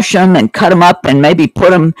 wash them and cut them up and maybe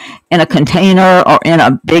put them in a container or in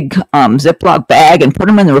a big Ziploc bag and put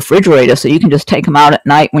them in the refrigerator so you can just take them out at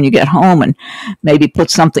night when you get home and maybe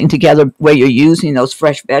put something together where you're using those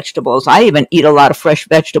fresh vegetables. I even eat a lot of fresh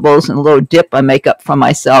vegetables and a little dip I make up for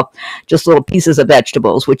myself, just little pieces of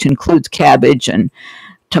vegetables, which includes cabbage and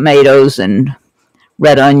tomatoes and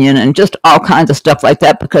red onion and just all kinds of stuff like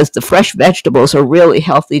that, because the fresh vegetables are really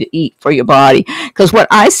healthy to eat for your body. Because what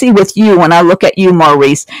I see with you when I look at you,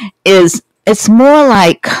 Maurice, is it's more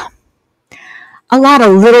like a lot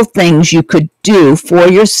of little things you could do for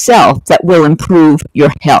yourself that will improve your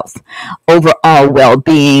health, overall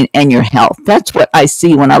well-being and your health. That's what I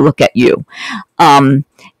see when I look at you. And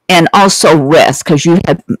also rest, because you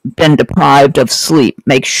have been deprived of sleep.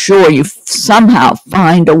 Make sure you somehow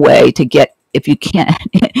find a way to get, if you can't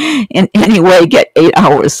in any way, get 8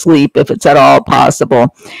 hours sleep if it's at all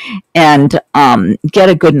possible, and get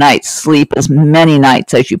a good night's sleep as many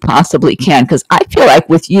nights as you possibly can, because I feel like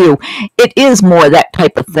with you it is more that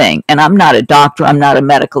type of thing. And I'm not a doctor, I'm not a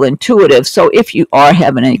medical intuitive, so if you are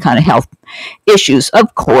having any kind of health issues,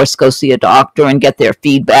 of course go see a doctor and get their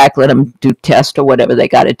feedback, let them do tests or whatever they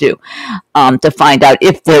got to do to find out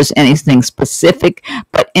if there's anything specific.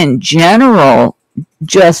 But in general,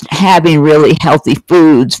 just having really healthy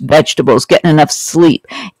foods, vegetables, getting enough sleep,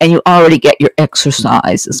 and you already get your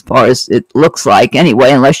exercise, as far as it looks like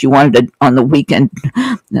anyway, unless you wanted to on the weekend,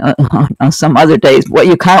 on some other days, well,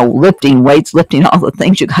 you're kind of lifting weights, lifting all the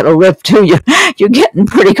things you got to lift too. You're getting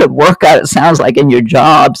pretty good workout, it sounds like, in your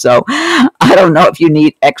job. So I don't know if you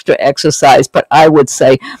need extra exercise, but I would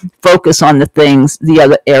say focus on the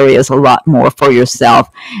other areas a lot more for yourself,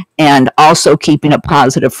 and also keeping a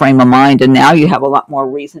positive frame of mind. And now you have a lot more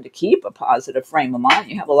reason to keep a positive frame of mind.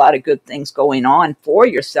 You have a lot of good things going on for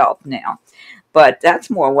yourself now. But that's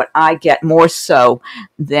more what I get, more so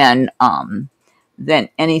than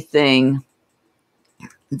anything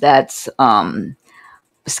that's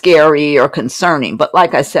scary or concerning. But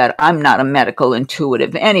like I said, I'm not a medical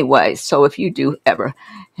intuitive anyway. So if you do ever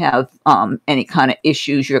have any kind of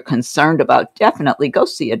issues you're concerned about, definitely go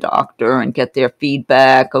see a doctor and get their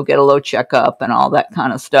feedback, go get a little checkup and all that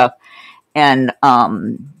kind of stuff, and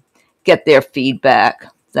get their feedback,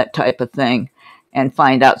 that type of thing, and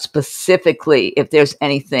find out specifically if there's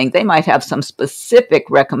anything. They might have some specific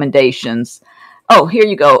recommendations. Oh, here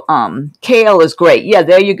you go. Kale is great. Yeah,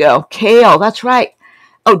 there you go. Kale, that's right.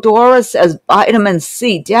 Oh, Dora says vitamin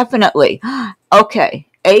C, definitely. Okay.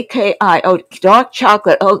 AKI, oh, dark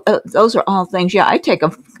chocolate. Oh, those are all things. Yeah, I take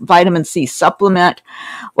a vitamin C supplement.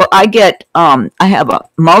 Well, I have a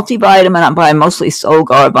multivitamin. I buy mostly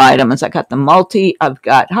Solgar vitamins. I got the multi. I've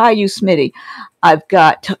got, hi, you Smitty. I've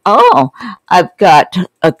got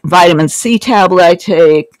a vitamin C tablet I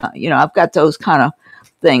take. I've got those kind of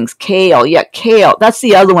things. Kale. Yeah, kale. That's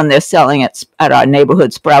the other one they're selling at our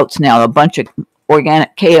neighborhood Sprouts now. A bunch of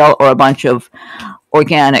organic kale or a bunch of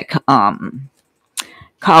organic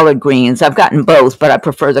collard greens. I've gotten both, but I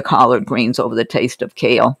prefer the collard greens over the taste of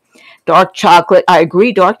kale. Dark chocolate. I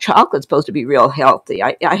agree. Dark chocolate's supposed to be real healthy.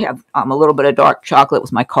 I have a little bit of dark chocolate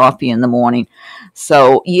with my coffee in the morning.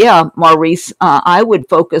 So yeah, Maurice, I would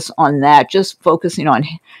focus on that. Just focusing on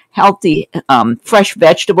healthy, fresh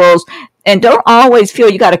vegetables. And don't always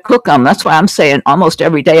feel you got to cook them. That's why I'm saying almost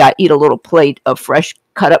every day I eat a little plate of fresh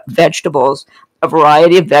cut up vegetables, a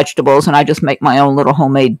variety of vegetables, and I just make my own little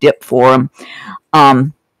homemade dip for them.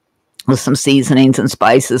 With some seasonings and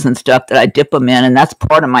spices and stuff that I dip them in, and that's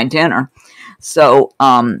part of my dinner. So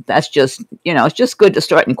that's just, it's just good to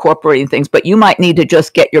start incorporating things, but you might need to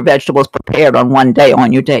just get your vegetables prepared on one day,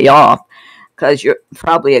 on your day off, because you're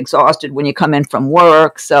probably exhausted when you come in from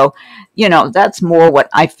work. So, that's more what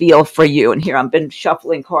I feel for you. And here I've been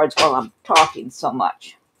shuffling cards while I'm talking so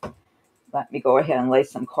much. Let me go ahead and lay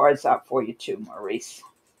some cards out for you too, Maurice.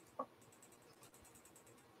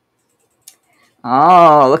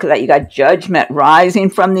 Oh, look at that. You got Judgment, rising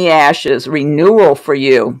from the ashes, renewal for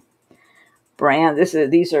you. Brand,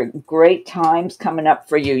 these are great times coming up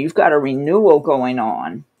for you. You've got a renewal going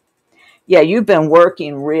on. Yeah, you've been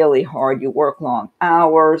working really hard. You work long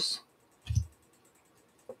hours.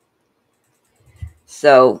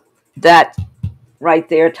 So that right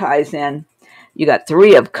there ties in. You got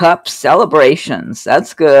 3 of Cups, celebrations.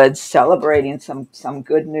 That's good. Celebrating some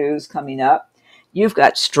good news coming up. You've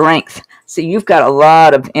got strength. See, you've got a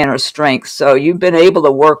lot of inner strength. So you've been able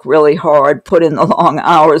to work really hard, put in the long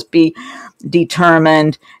hours, be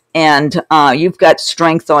determined, and you've got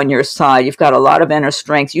strength on your side. You've got a lot of inner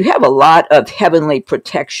strength. You have a lot of heavenly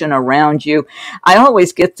protection around you. I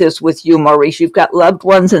always get this with you, Maurice. You've got loved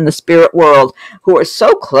ones in the spirit world who are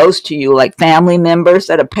so close to you, like family members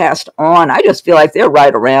that have passed on. I just feel like they're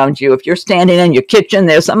right around you. If you're standing in your kitchen,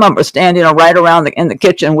 there's some of them are standing right around in the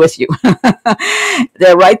kitchen with you.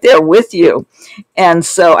 They're right there with you. And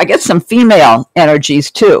so I get some female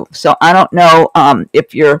energies too. So I don't know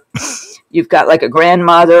if you've got like a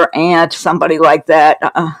grandmother, aunt, somebody like that.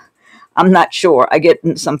 I'm not sure. I get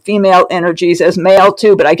some female energies as male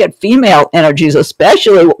too, but I get female energies,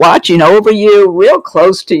 especially watching over you, real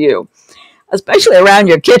close to you, especially around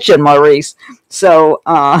your kitchen, Maurice. So,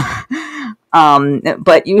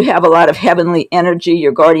 but you have a lot of heavenly energy,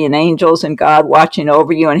 your guardian angels and God watching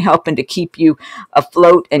over you and helping to keep you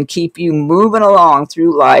afloat and keep you moving along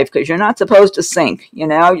through life, because you're not supposed to sink,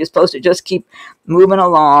 you're supposed to just keep moving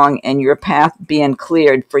along and your path being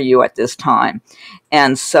cleared for you at this time.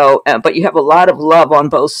 And so, but you have a lot of love on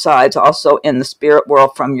both sides, also in the spirit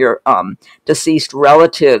world from your deceased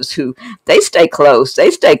relatives who, they stay close. They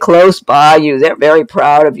stay close by you. They're very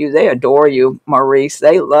proud of you. They adore you, Maurice.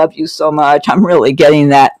 They love you so much. I'm really getting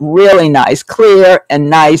that really nice, clear and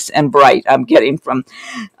nice and bright. I'm getting from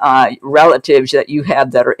relatives that you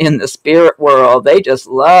have that are in the spirit world. They just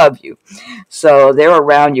love you. So they're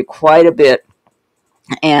around you quite a bit.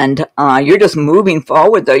 And you're just moving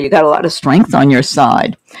forward, though. You got a lot of strength on your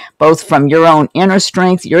side, both from your own inner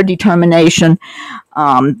strength, your determination,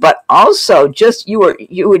 but also just you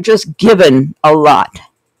were just given a lot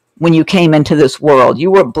when you came into this world.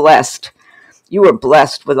 You were blessed. You were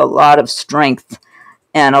blessed with a lot of strength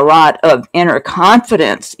and a lot of inner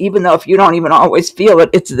confidence, even though if you don't even always feel it,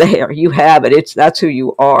 it's there. You have it. That's who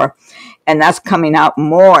you are. And that's coming out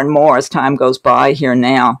more and more as time goes by here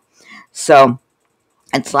now. So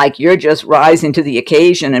it's like you're just rising to the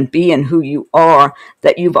occasion and being who you are,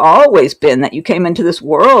 that you've always been, that you came into this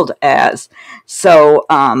world as. So,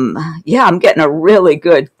 yeah, I'm getting a really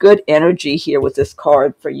good energy here with this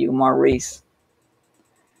card for you, Maurice.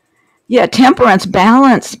 Yeah, temperance,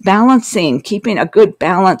 balancing, keeping a good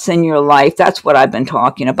balance in your life. That's what I've been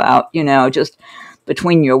talking about, just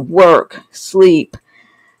between your work, sleep,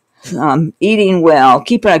 eating well,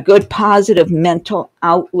 keeping a good positive mental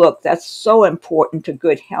outlook. That's so important to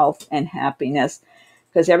good health and happiness,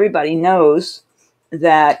 because everybody knows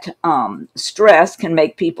that stress can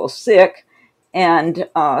make people sick, and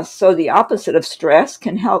so the opposite of stress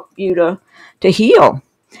can help you to heal.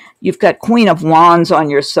 You've got Queen of Wands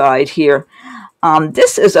on your side here.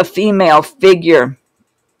 This is a female figure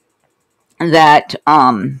that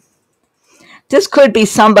this could be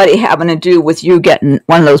somebody having to do with you getting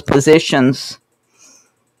one of those positions.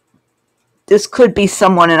 This could be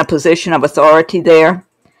someone in a position of authority there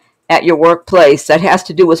at your workplace that has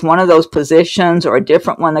to do with one of those positions or a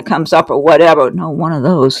different one that comes up or whatever. No, one of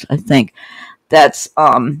those, I think, that's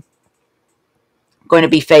going to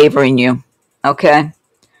be favoring you, okay?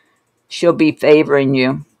 She'll be favoring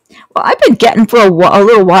you. Well, I've been getting for a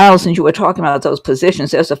little while since you were talking about those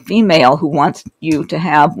positions. There's a female who wants you to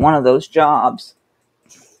have one of those jobs.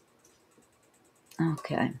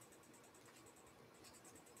 Okay.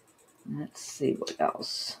 Let's see what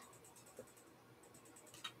else.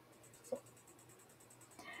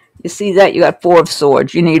 You see that? You got 4 of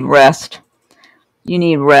Swords. You need rest. You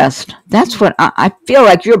need rest. That's what I feel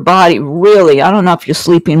like your body really, I don't know if you're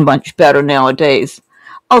sleeping much better nowadays.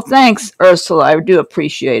 Oh, thanks, Ursula. I do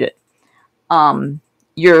appreciate it.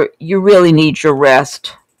 You really need your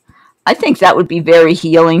rest. I think that would be very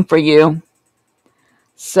healing for you.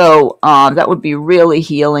 So that would be really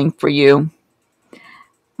healing for you,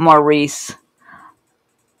 Maurice.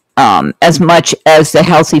 As much as the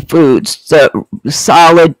healthy foods, the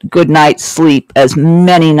solid good night's sleep, as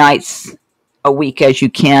many nights a week as you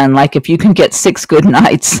can. Like if you can get 6 good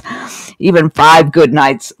nights, even 5 good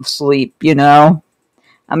nights of sleep,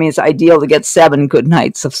 I mean, it's ideal to get 7 good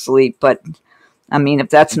nights of sleep, but I mean, if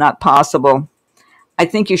that's not possible, I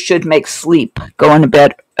think you should make sleep, going to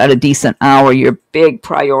bed at a decent hour, your big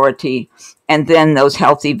priority. And then those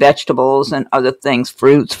healthy vegetables and other things,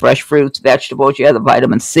 fruits, fresh fruits, vegetables, you have the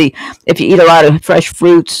vitamin C. If you eat a lot of fresh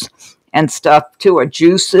fruits and stuff too, or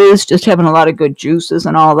juices, just having a lot of good juices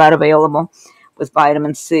and all that available with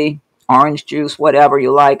vitamin C, orange juice, whatever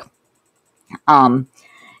you like. And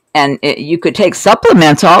you could take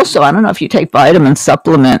supplements also. I don't know if you take vitamin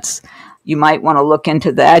supplements. You might want to look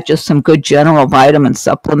into that, just some good general vitamin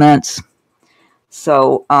supplements.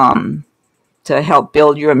 So to help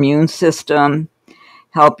build your immune system,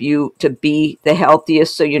 help you to be the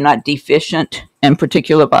healthiest so you're not deficient in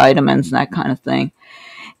particular vitamins and that kind of thing.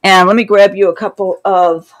 And let me grab you a couple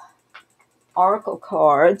of oracle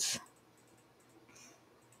cards.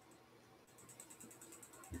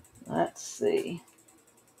 Let's see.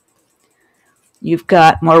 You've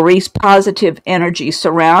got Maurice, positive energy.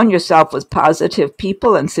 Surround yourself with positive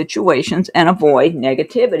people and situations and avoid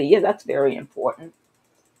negativity. Yeah, that's very important.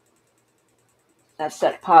 That's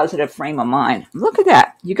that positive frame of mind. Look at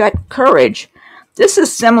that. You got courage. This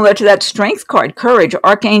is similar to that strength card, courage.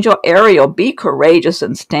 Archangel Ariel, be courageous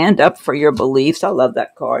and stand up for your beliefs. I love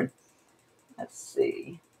that card. Let's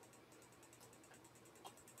see.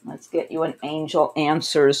 Let's get you an Angel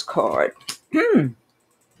Answers card.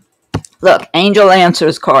 Look, Angel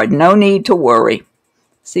Answers card. No need to worry.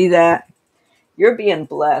 See that? You're being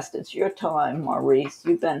blessed. It's your time, Maurice.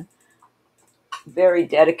 You've been very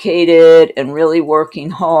dedicated and really working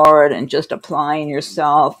hard and just applying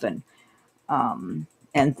yourself. And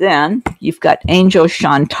then you've got Angel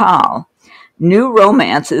Chantal. New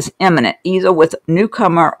romance is imminent, either with a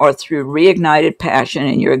newcomer or through reignited passion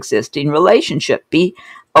in your existing relationship. Be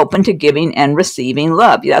open to giving and receiving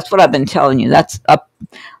love. That's what I've been telling you.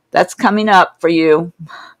 That's coming up for you,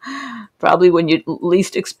 probably when you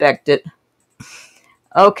least expect it.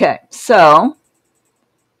 Okay, so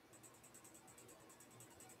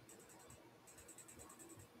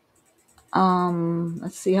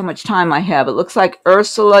let's see how much time I have. It looks like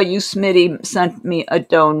Ursula, you Smitty, sent me a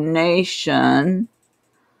donation.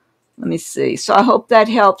 Let me see. So I hope that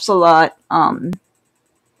helps a lot.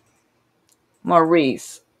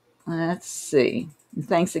 Maurice, let's see.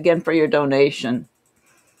 Thanks again for your donation.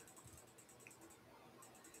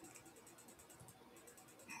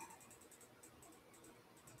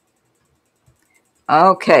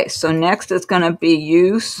 Okay, so next is going to be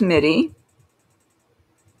you, Smitty.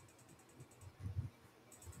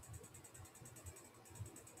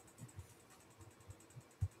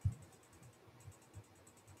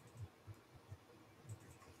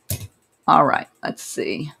 All right, let's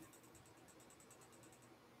see.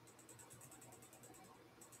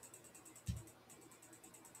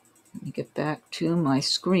 Let me get back to my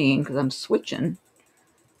screen because I'm switching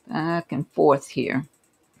back and forth here.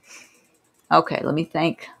 Okay, let me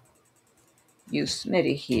thank you,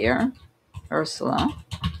 Smitty, here. Ursula.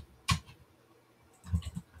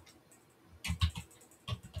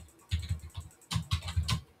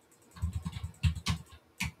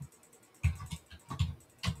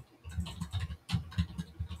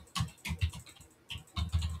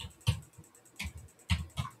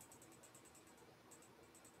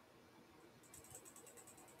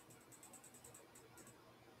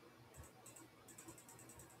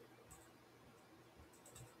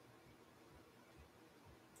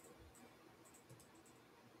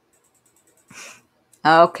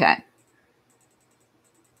 Okay.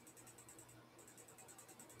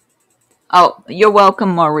 Oh, you're welcome,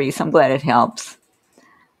 Maurice. I'm glad it helps.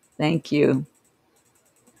 Thank you.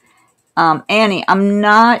 Annie, I'm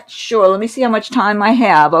not sure. Let me see how much time I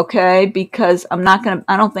have, okay? Because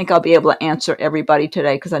I don't think I'll be able to answer everybody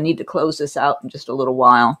today because I need to close this out in just a little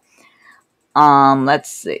while.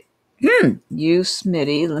 Let's see. You,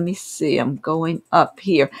 Smitty, let me see. I'm going up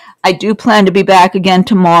here. I do plan to be back again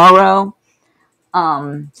tomorrow.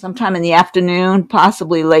 Sometime in the afternoon,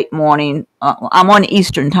 possibly late morning. I'm on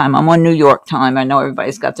Eastern time. I'm on New York time. I know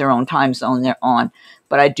everybody's got their own time zone they're on,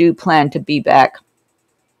 but I do plan to be back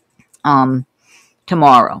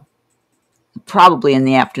tomorrow, probably in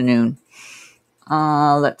the afternoon.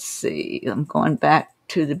 Let's see. I'm going back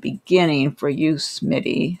to the beginning for you,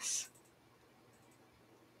 Smitty.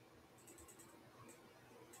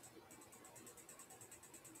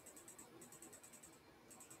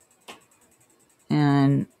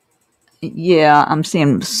 And yeah, I'm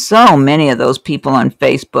seeing so many of those people on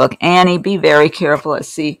Facebook. Annie, be very careful. I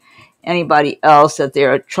see anybody else that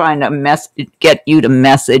they're trying to get you to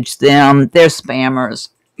message them. They're spammers.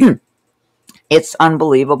 It's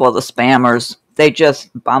unbelievable, the spammers. They just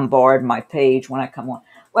bombard my page when I come on.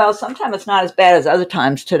 Well, sometimes it's not as bad as other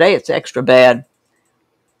times. Today it's extra bad.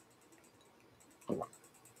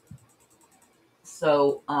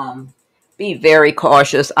 So, be very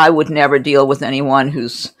cautious. I would never deal with anyone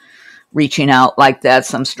who's reaching out like that,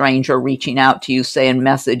 some stranger reaching out to you saying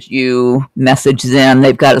message them.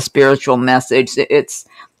 They've got a spiritual message. It's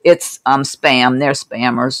spam. They're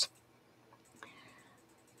spammers.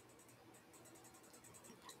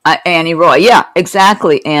 Annie Roy. Yeah,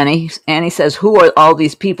 exactly, Annie. Annie says, who are all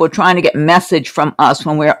these people trying to get message from us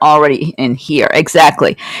when we're already in here?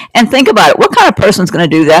 Exactly. And think about it. What kind of person's going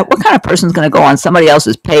to do that? What kind of person's going to go on somebody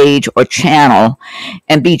else's page or channel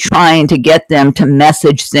and be trying to get them to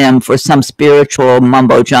message them for some spiritual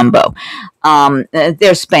mumbo jumbo?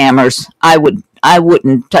 They're spammers. I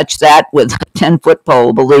wouldn't touch that with a 10-foot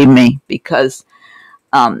pole, believe me, because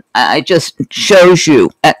it just shows you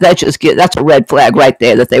that's a red flag right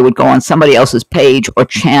there, that they would go on somebody else's page or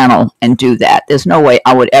channel and do that. There's no way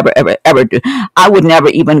I would ever do. I would never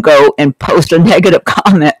even go and post a negative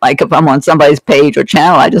comment. Like if I'm on somebody's page or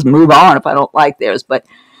channel, I just move on if I don't like theirs. But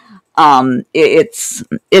it's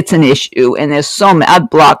an issue, and there's so many. I've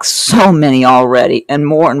blocked so many already, and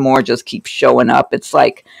more just keep showing up. It's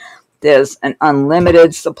like there's an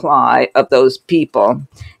unlimited supply of those people.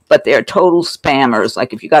 But they're total spammers.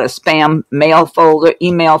 Like if you got a spam mail folder,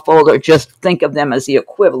 email folder, just think of them as the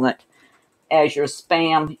equivalent as your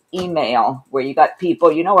spam email, where you got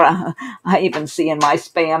people, you know what I even see in my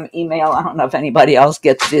spam email? I don't know if anybody else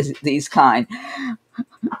gets these kind.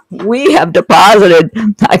 We have deposited,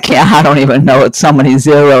 I don't even know, it's so many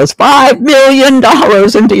zeros, $5 million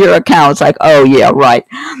into your account. It's like, oh yeah, right.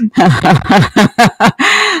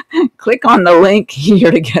 Click on the link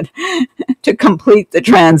here to complete the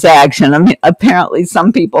transaction. I mean, apparently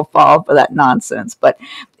some people fall for that nonsense, but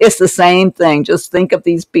it's the same thing. Just think of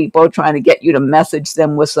these people trying to get you to message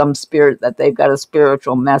them with some spirit that they've got a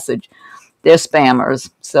spiritual message. They're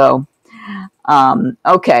spammers. So,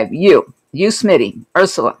 okay, you Smitty,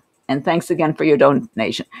 Ursula, and thanks again for your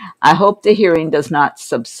donation. I hope the hearing does not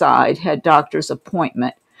subside. Had doctor's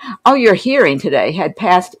appointment. Oh, your hearing today. Had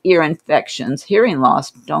past ear infections. Hearing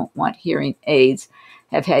loss. Don't want hearing aids.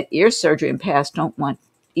 Have had ear surgery in past. Don't want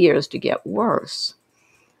ears to get worse.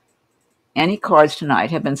 Any cards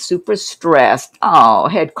tonight? Have been super stressed. Oh,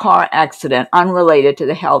 had car accident unrelated to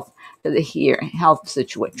the health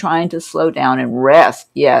situation. Trying to slow down and rest.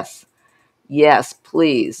 Yes. Yes,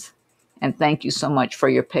 please. And thank you so much for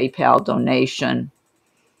your PayPal donation.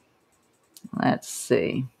 Let's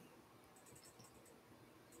see.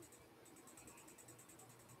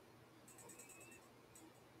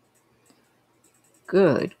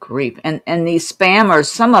 Good grief. And these spammers,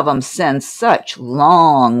 some of them send such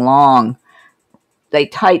long, they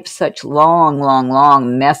type such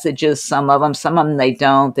long messages, some of them they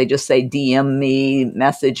don't. They just say DM me,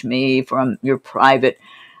 message me from your private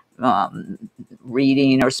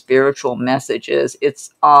reading or spiritual messages.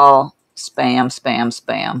 It's all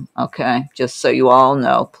spam. Okay, just so you all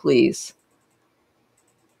know, please.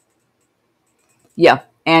 Yeah,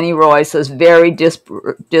 Annie Roy says very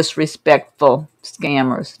disrespectful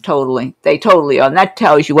scammers. Totally, they totally are. And that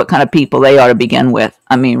tells you what kind of people they are to begin with.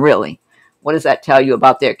 I mean, really, what does that tell you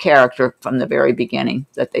about their character from the very beginning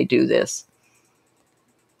that they do this?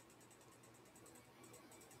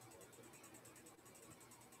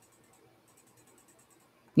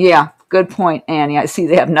 Yeah, good point, Annie. I see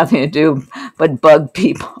they have nothing to do but bug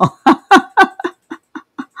people.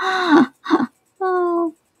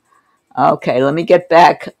 Oh. Okay, let me get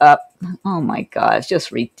back up. Oh my God, it's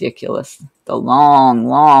just ridiculous. The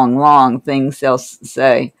long things they'll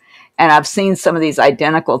say. And I've seen some of these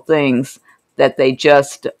identical things that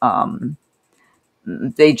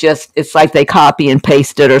it's like they copy and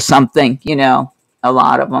paste it or something, a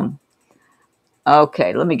lot of them.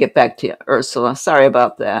 Okay, let me get back to you, Ursula. Sorry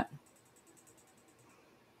about that.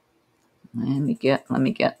 Let me get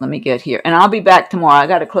here. And I'll be back tomorrow. I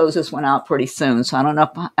got to close this one out pretty soon, so I don't know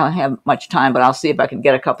if I have much time, but I'll see if I can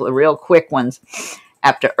get a couple of real quick ones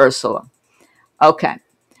after Ursula. Okay.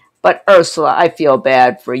 But Ursula, I feel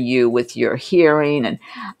bad for you with your hearing. And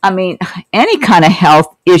I mean, any kind of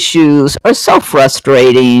health issues are so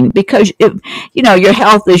frustrating because, your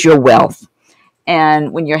health is your wealth.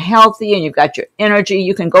 And when you're healthy and you've got your energy,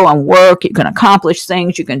 you can go and work, you can accomplish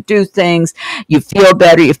things, you can do things, you feel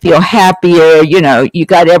better, you feel happier, you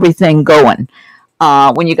got everything going.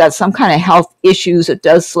 When you got some kind of health issues, it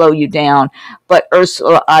does slow you down. But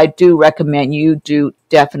Ursula, I do recommend you do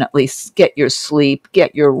definitely get your sleep,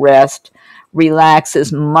 get your rest, relax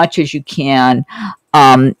as much as you can.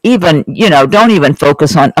 Don't even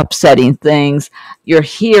focus on upsetting things. Your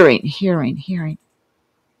hearing.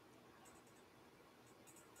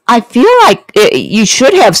 I feel like you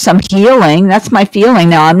should have some healing. That's my feeling.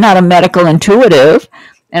 Now, I'm not a medical intuitive.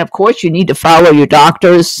 And of course, you need to follow your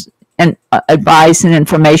doctors and advice and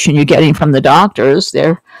information you're getting from the doctors.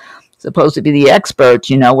 They're supposed to be the experts,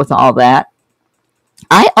 you know, with all that.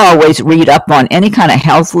 I always read up on any kind of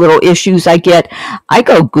health little issues I get. I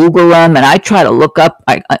go Google them and I try to look up.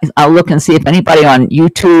 I'll look and see if anybody on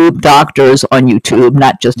YouTube, doctors on YouTube,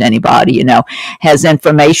 not just anybody, you know, has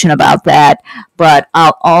information about that. But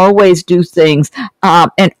I'll always do things.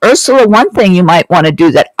 And Ursula, one thing you might want to do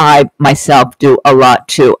that I myself do a lot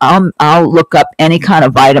too, I'll look up any kind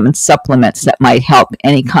of vitamin supplements that might help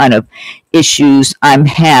any kind of issues I'm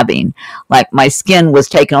having. Like my skin was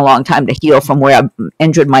taking a long time to heal from where I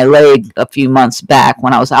injured my leg a few months back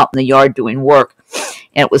when I was out in the yard doing work,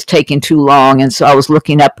 and it was taking too long. And so I was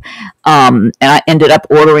looking up, and I ended up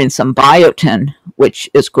ordering some biotin, which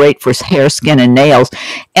is great for hair, skin, and nails.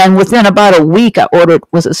 And within about a week, I ordered,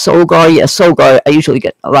 was it Solgar? Yeah, Solgar. I usually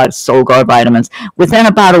get a lot of Solgar vitamins. Within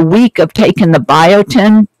about a week of taking the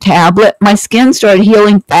biotin tablet, my skin started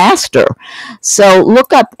healing faster. So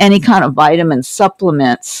look up any kind of vitamin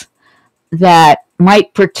supplements that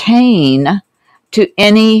might pertain to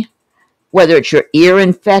any, whether it's your ear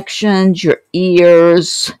infections, your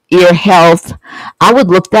ears, ear health. I would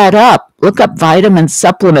look that up. Look up vitamin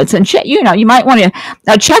supplements and check, you know, you might want to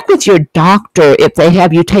now check with your doctor if they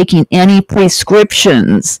have you taking any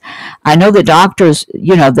prescriptions. I know the doctors,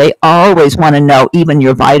 you know, they always want to know even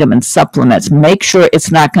your vitamin supplements. Make sure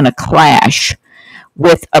it's not going to clash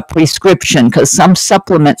with a prescription, because some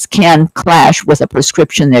supplements can clash with a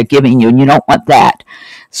prescription they're giving you, and you don't want that.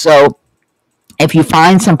 So if you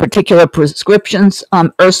find some particular prescriptions,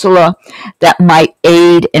 Ursula, that might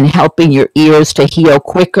aid in helping your ears to heal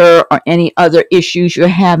quicker, or any other issues you're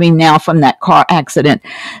having now from that car accident,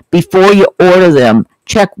 before you order them,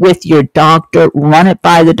 check with your doctor, run it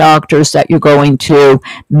by the doctors that you're going to,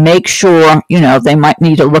 make sure, you know, they might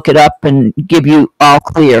need to look it up and give you all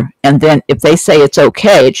clear. And then if they say it's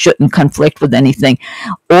okay, it shouldn't conflict with anything,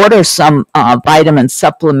 order some vitamin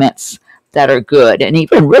supplements that are good. And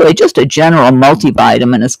even really just a general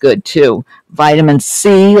multivitamin is good too. Vitamin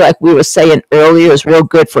C, like we were saying earlier, is real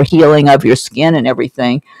good for healing of your skin and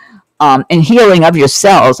everything. And healing of your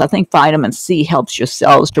cells. I think vitamin C helps your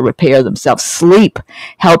cells to repair themselves. Sleep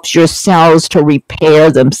helps your cells to repair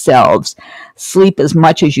themselves. Sleep as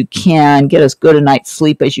much as you can. Get as good a night's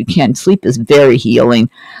sleep as you can. Sleep is very healing,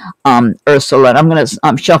 Ursula. And I'm going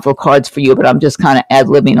to shuffle cards for you, but I'm just kind of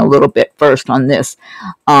ad-libbing a little bit first on this.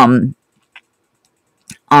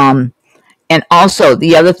 And also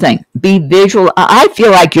the other thing, be visual. I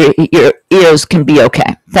feel like your ears can be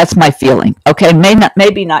okay. That's my feeling. Okay,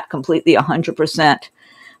 maybe not completely 100%,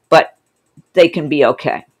 but they can be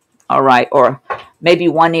okay. All right, or maybe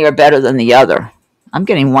one ear better than the other. I'm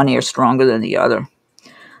getting one ear stronger than the other.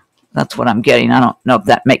 That's what I'm getting. I don't know if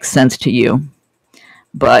that makes sense to you,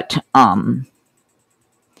 but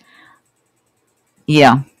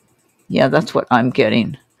yeah, that's what I'm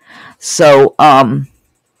getting. So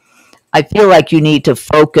I feel like you need to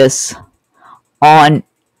focus on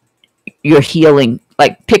your healing,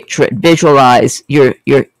 like picture it, visualize your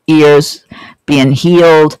ears being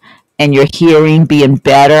healed and your hearing being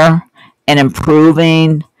better and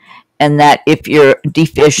improving, and that if you're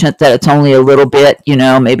deficient, that it's only a little bit, you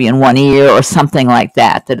know, maybe in one ear or something like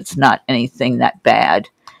that, that it's not anything that bad.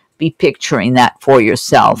 Be picturing that for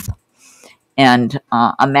yourself. And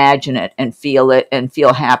imagine it and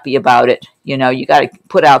feel happy about it. You know, you got to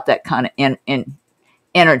put out that kind of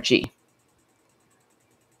energy.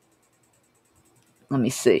 Let me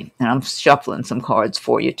see. And I'm shuffling some cards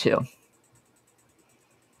for you too.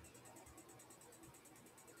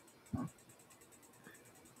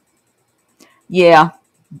 Yeah,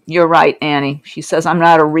 you're right, Annie. She says, I'm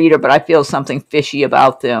not a reader, but I feel something fishy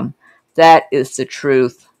about them. That is the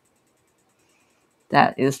truth.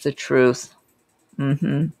 That is the truth.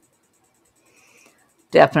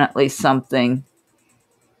 Definitely something.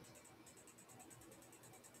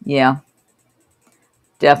 Yeah.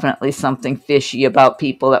 Definitely something fishy about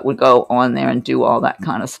people that would go on there and do all that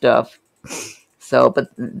kind of stuff. So, but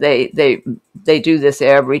they do this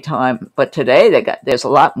every time. But today there's a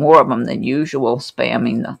lot more of them than usual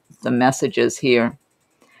spamming the messages here.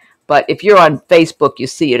 But if you're on Facebook, you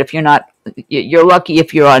see it. If you're not, you're lucky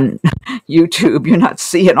if you're on YouTube, you're not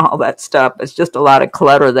seeing all that stuff. It's just a lot of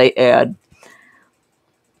clutter they add.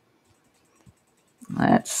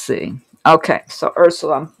 Let's see. Okay, so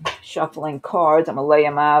Ursula, I'm shuffling cards. I'm going to lay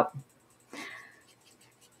them out.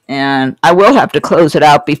 And I will have to close it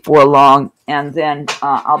out before long. And then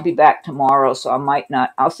I'll be back tomorrow, so I might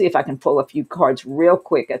not. I'll see if I can pull a few cards real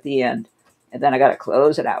quick at the end. And then I got to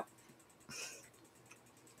close it out.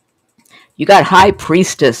 You got High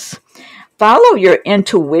Priestess. Follow your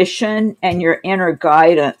intuition and your inner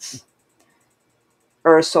guidance.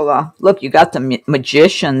 Ursula. Look, you got the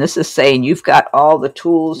magician. This is saying you've got all the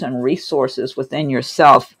tools and resources within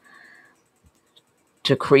yourself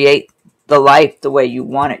to create the life the way you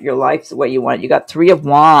want it, your life the way you want it. You got 3 of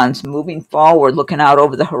Wands, moving forward, looking out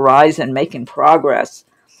over the horizon, making progress.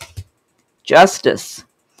 Justice.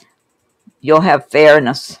 You'll have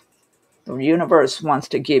fairness. The universe wants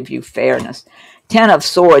to give you fairness. 10 of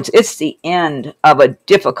Swords. It's the end of a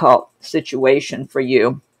difficult situation for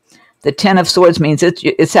you. The 10 of Swords means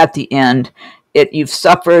it's at the end. You've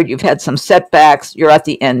suffered. You've had some setbacks. You're at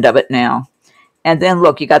the end of it now. And then,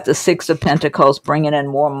 look, you got the 6 of Pentacles, bringing in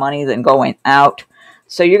more money than going out.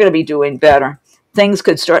 So you're going to be doing better. Things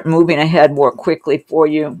could start moving ahead more quickly for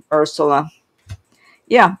you, Ursula.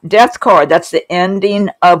 Yeah, Death card. That's the ending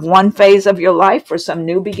of one phase of your life for some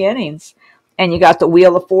new beginnings. And you got the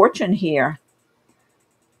Wheel of Fortune here.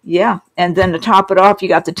 Yeah, and then to top it off, you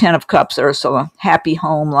got the 10 of Cups, Ursula. Happy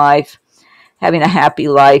home life, having a happy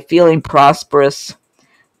life, feeling prosperous,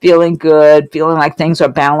 feeling good, feeling like things are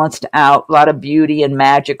balanced out, a lot of beauty and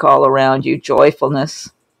magic all around you, joyfulness.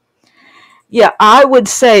 Yeah, I would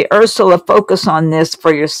say, Ursula, focus on this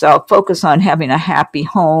for yourself. Focus on having a happy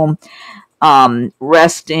home,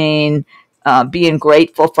 resting, being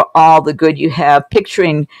grateful for all the good you have,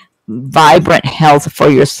 picturing vibrant health for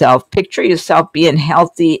yourself. Picture yourself being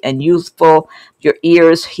healthy and youthful, your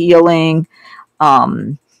ears healing.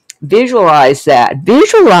 Visualize that.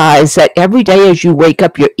 Visualize that every day as you wake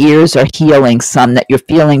up, your ears are healing some, that you're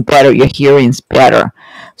feeling better, your hearing's better.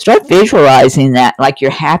 Start visualizing that like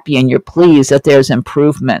you're happy and you're pleased that there's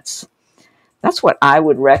improvements. That's what I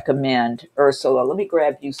would recommend, Ursula. Let me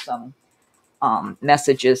grab you some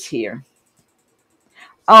messages here.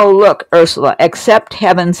 Oh, look, Ursula, accept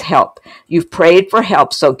heaven's help. You've prayed for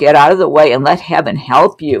help, so get out of the way and let heaven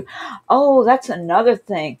help you. Oh, that's another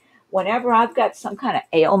thing. Whenever I've got some kind of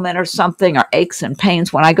ailment or something, or aches and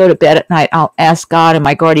pains, when I go to bed at night, I'll ask God and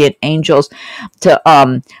my guardian angels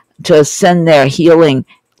to send their healing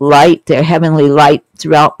light, their heavenly light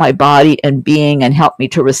throughout my body and being, and help me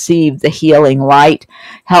to receive the healing light.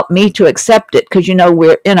 Help me to accept it, because, you know,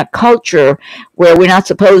 we're in a culture where we're not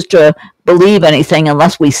supposed to believe anything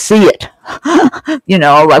unless we see it. You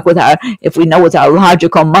know, like if we know with our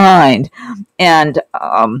logical mind. And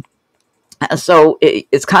so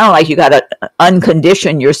it's kind of like you got to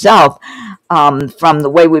uncondition yourself from the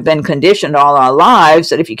way we've been conditioned all our lives,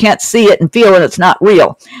 that if you can't see it and feel it, it's not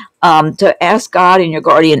real. To ask God and your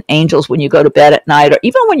guardian angels when you go to bed at night, or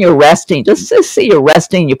even when you're resting, just see you're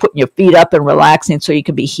resting, you're putting your feet up and relaxing so you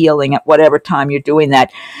can be healing at whatever time you're doing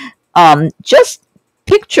that. Just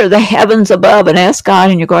picture the heavens above and ask God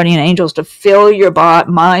and your guardian angels to fill your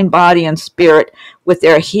mind, body, and spirit with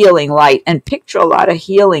their healing light, and picture a lot of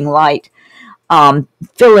healing light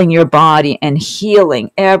filling your body and healing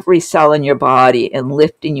every cell in your body and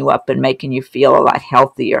lifting you up and making you feel a lot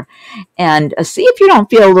healthier. And see if you don't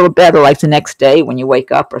feel a little better, like the next day when you wake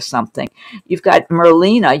up or something. You've got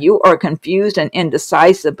Merlina. You are confused and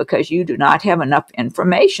indecisive because you do not have enough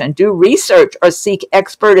information. Do research or seek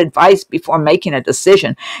expert advice before making a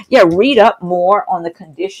decision. Yeah, read up more on the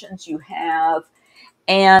conditions you have.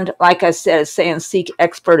 And like I said, it's saying seek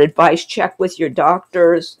expert advice. Check with your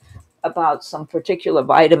doctors about some particular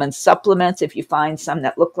vitamin supplements. If you find some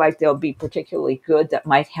that look like they'll be particularly good, that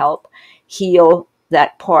might help heal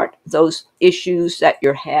that part, those issues that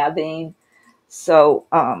you're having. So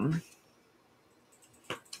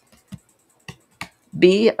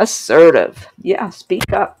be assertive. Yeah,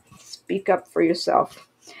 speak up. Speak up for yourself.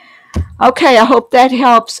 Okay, I hope that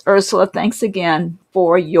helps, Ursula. Thanks again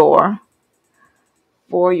for your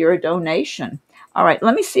donation. All right,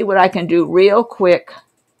 let me see what I can do real quick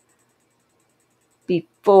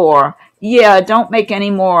before. Yeah, don't make any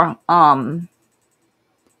more. Oh,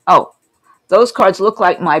 those cards look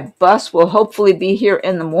like my bus will hopefully be here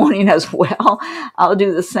in the morning as well. I'll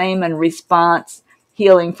do the same in response,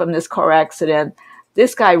 healing from this car accident.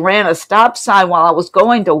 This guy ran a stop sign while I was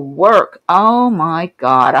going to work. Oh my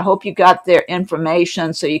God. I hope you got their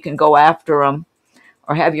information so you can go after them,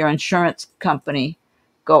 or have your insurance company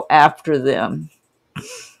go after them.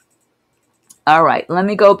 All right, let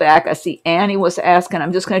me go back. I see Annie was asking.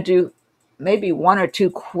 I'm just going to do maybe 1 or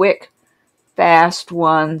 2 quick, fast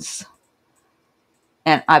ones.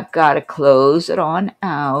 And I've got to close it on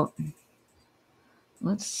out.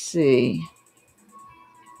 Let's see.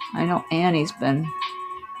 I know Annie's been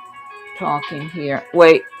talking here.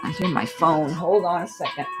 Wait, I hear my phone. Hold on a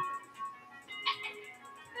second.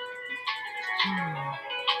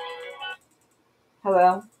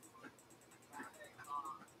 Hello?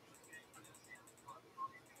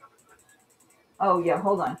 Oh, yeah,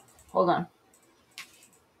 hold on. Hold on.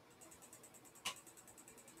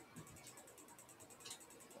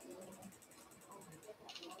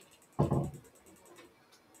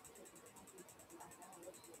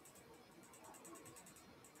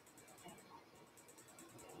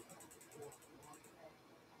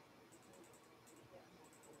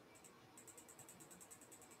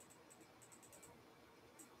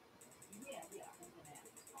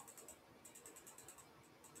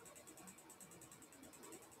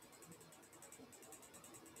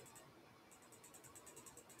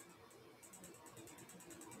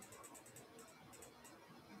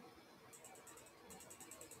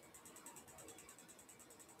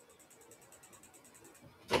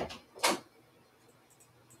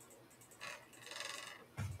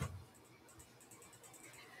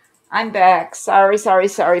 I'm back. Sorry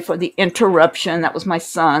for the interruption. That was my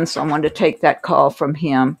son, so I wanted to take that call from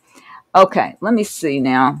him. Okay, let me see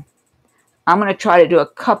now. I'm going to try to do a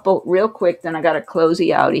couple real quick, then I got to close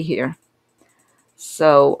the outie here.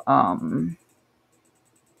 So,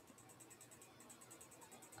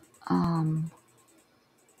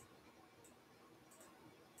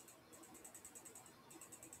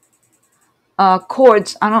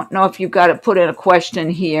 chords, I don't know if you've got to put in a question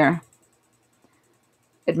here.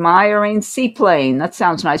 Admiring seaplane. That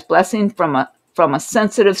sounds nice. Blessing from a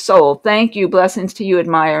sensitive soul. Thank you. Blessings to you,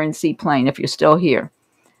 admiring seaplane, if you're still here.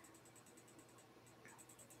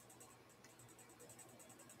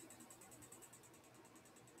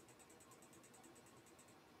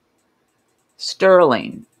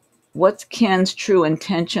 Sterling. What's Ken's true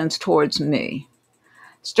intentions towards me?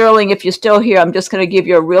 Sterling, if you're still here, I'm just going to give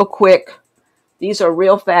you a real quick. These are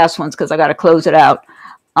real fast ones because I got to close it out.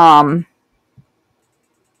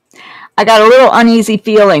 I got a little uneasy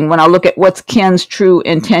feeling when I look at what's Ken's true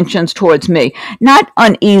intentions towards me. Not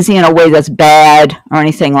uneasy in a way that's bad or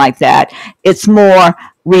anything like that. It's more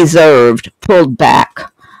reserved, pulled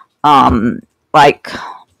back. Like,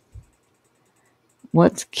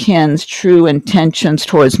 what's Ken's true intentions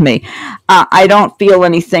towards me? I don't feel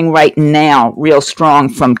anything right now real strong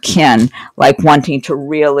from Ken, like wanting to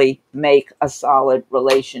really make a solid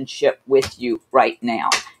relationship with you right now.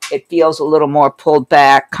 It feels a little more pulled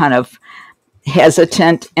back, kind of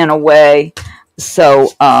hesitant in a way. So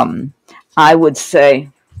I would say,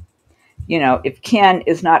 you know, if Ken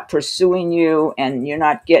is not pursuing you and you're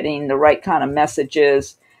not getting the right kind of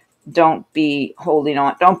messages, don't be holding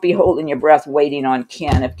on. Don't be holding your breath waiting on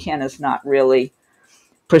Ken if Ken is not really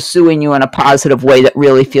pursuing you in a positive way that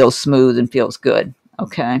really feels smooth and feels good.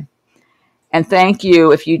 Okay. And thank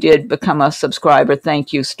you if you did become a subscriber.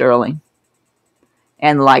 Thank you, Sterling.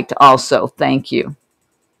 And liked also. Thank you.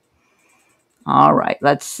 All right,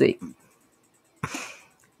 let's see.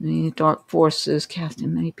 The dark forces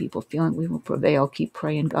casting many people feeling we will prevail. Keep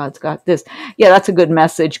praying. God's got this. Yeah, that's a good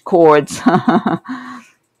message, chords.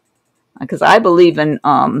 Because I believe in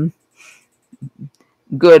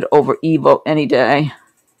good over evil any day. I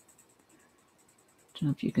don't know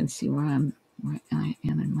if you can see where I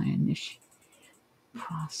am in my initial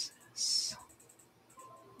process.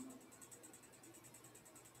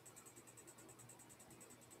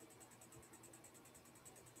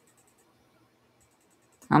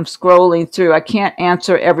 I'm scrolling through. I can't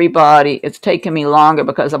answer everybody. It's taken me longer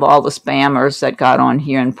because of all the spammers that got on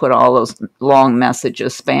here and put all those long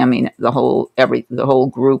messages, spamming the whole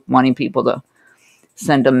group, wanting people to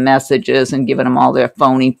send them messages and giving them all their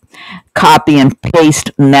phony copy and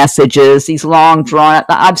paste messages. These long drawn.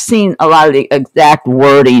 I've seen a lot of the exact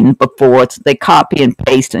wording before. They copy and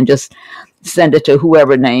paste and just send it to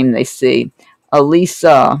whoever name they see.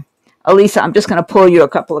 Elisa, I'm just going to pull you a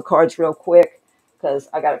couple of cards real quick, because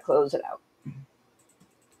I got to close it out.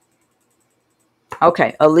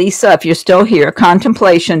 Okay, Elisa, if you're still here,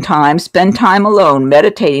 contemplation time. Spend time alone,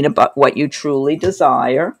 meditating about what you truly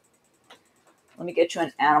desire. Let me get you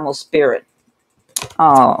an animal spirit.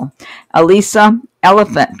 Oh, Elisa,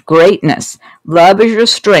 elephant, greatness. Love is your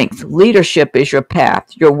strength. Leadership is your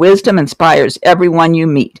path. Your wisdom inspires everyone you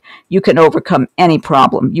meet. You can overcome any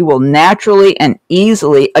problem. You will naturally and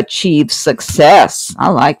easily achieve success. I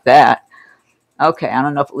like that. Okay, I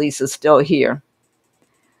don't know if Lisa's still here.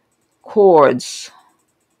 Chords.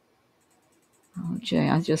 Oh, Jay,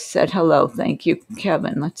 I just said hello. Thank you,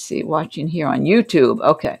 Kevin. Let's see, watching here on YouTube.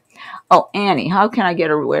 Okay. Oh, Annie, how can I get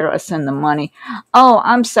her where I send the money? Oh,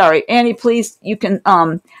 I'm sorry. Annie, please, you can,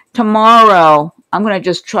 tomorrow, I'm going to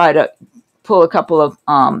just try to pull a couple of,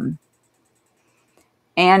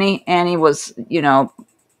 Annie was, you know,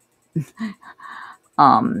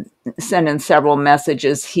 sending several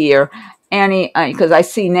messages here. Annie, because I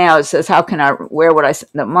see now it says, where would I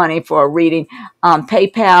send the money for a reading?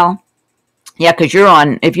 PayPal. Yeah, because you're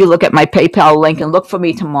on, if you look at my PayPal link and look for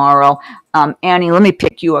me tomorrow. Annie, let me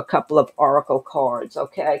pick you a couple of oracle cards,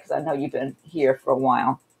 okay? Because I know you've been here for a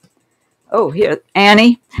while. Oh, here,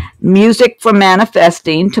 Annie, music for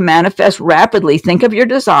manifesting. To manifest rapidly, think of your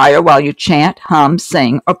desire while you chant, hum,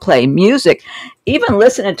 sing, or play music. Even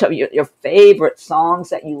listening to your favorite songs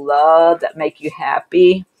that you love, that make you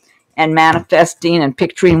happy, and manifesting and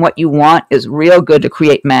picturing what you want is real good to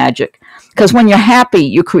create magic. Because when you're happy,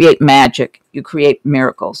 you create magic. You create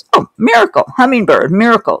miracles. Oh, miracle, hummingbird,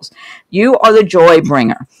 miracles. You are the joy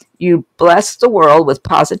bringer. You bless the world with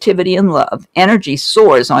positivity and love. Energy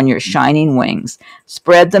soars on your shining wings.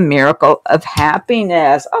 Spread the miracle of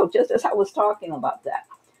happiness. Oh, just as I was talking about that.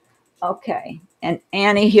 Okay. And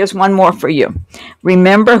Annie, here's one more for you.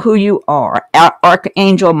 Remember who you are.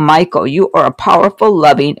 Archangel Michael, you are a powerful,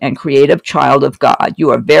 loving, and creative child of God. You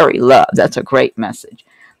are very loved. That's a great message.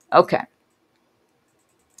 Okay.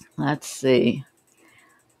 Let's see.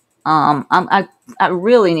 I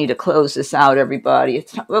really need to close this out, everybody.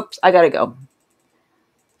 Oops, I gotta go.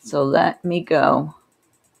 So let me go.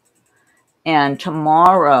 And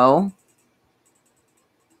tomorrow,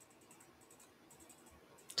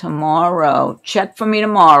 check for me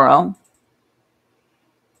tomorrow.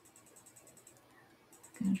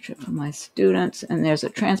 A trip for my students, and there's a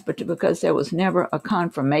transfer to, because there was never a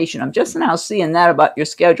confirmation. I'm just now seeing that about your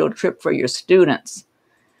scheduled trip for your students.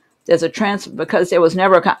 There's a transfer because there was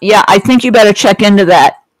never a yeah, I think you better check into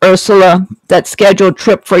that, Ursula, that scheduled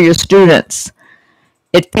trip for your students.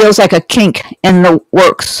 It feels like a kink in the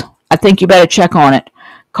works. I think you better check on it.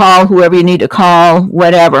 Call whoever you need to call,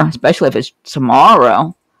 whatever, especially if it's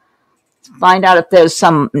tomorrow. Find out if there's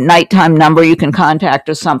some nighttime number you can contact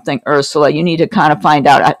or something, Ursula. You need to kind of find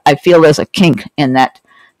out. I feel there's a kink in that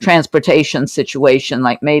transportation situation,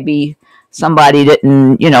 like maybe somebody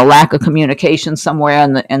didn't, lack of communication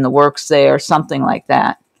somewhere in the works there, something like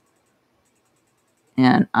that.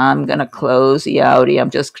 And I'm going to close the outie. I'm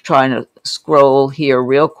just trying to scroll here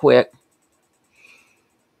real quick.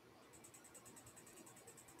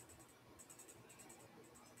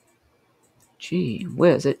 Gee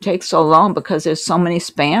whiz, it takes so long because there's so many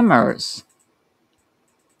spammers.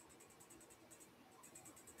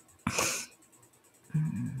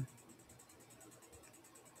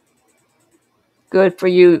 Good for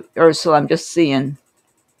you, Ursula. I'm just seeing.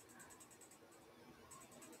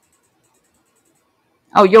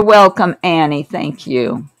 Oh, you're welcome, Annie. Thank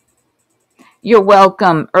you. You're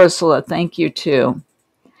welcome, Ursula. Thank you, too.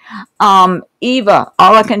 Eva,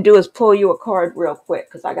 all I can do is pull you a card real quick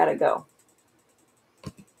because I got to go.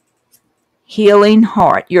 Healing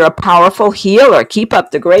Heart. You're a powerful healer. Keep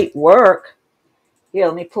up the great work. Here,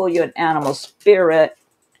 let me pull you an animal spirit.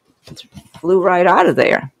 It flew right out of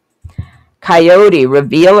there. Coyote,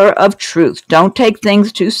 revealer of truth. Don't take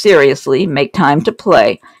things too seriously. Make time to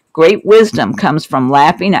play. Great wisdom comes from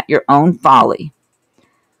laughing at your own folly.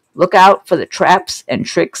 Look out for the traps and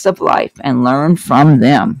tricks of life and learn from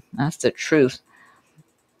them. That's the truth.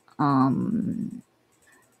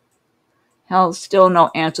 Hell, still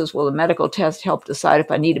no answers. Will the medical test help decide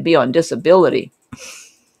if I need to be on disability?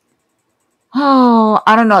 Oh,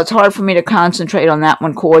 I don't know. It's hard for me to concentrate on that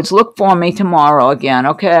one, Cords. Look for me tomorrow again,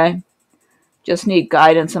 okay? Just need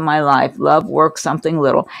guidance in my life. Love, work, something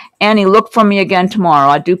little. Annie, look for me again tomorrow.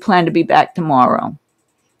 I do plan to be back tomorrow.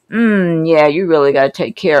 Yeah, you really got to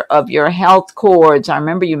take care of your health, Cords. I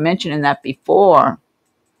remember you mentioning that before.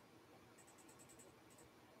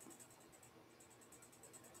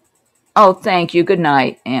 Oh, thank you. Good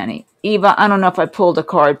night, Annie. Eva, I don't know if I pulled a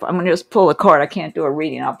card. I'm going to just pull a card. I can't do a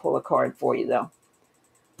reading. I'll pull a card for you, though.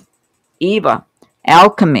 Eva,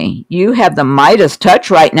 alchemy. You have the Midas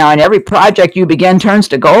touch right now, and every project you begin turns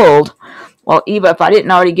to gold. Well, Eva, if I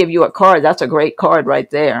didn't already give you a card, that's a great card right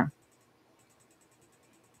there.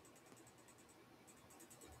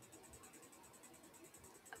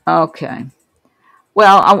 Okay.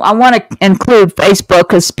 Well, I want to include Facebook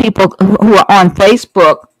because people who are on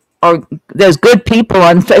Facebook, or there's good people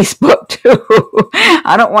on Facebook too.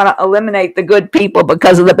 I don't want to eliminate the good people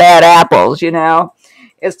because of the bad apples,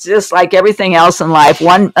 It's just like everything else in life.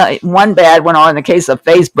 One bad one, or in the case of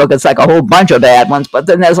Facebook, it's like a whole bunch of bad ones. But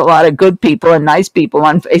then there's a lot of good people and nice people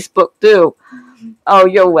on Facebook too. Oh,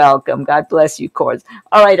 you're welcome. God bless you, Cords.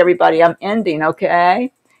 All right, everybody, I'm ending,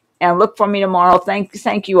 okay? And look for me tomorrow.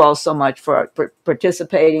 Thank you all so much for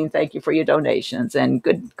participating. Thank you for your donations. And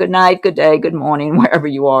good night, good day, good morning, wherever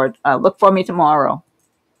you are. Look for me tomorrow.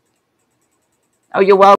 Oh, you're welcome.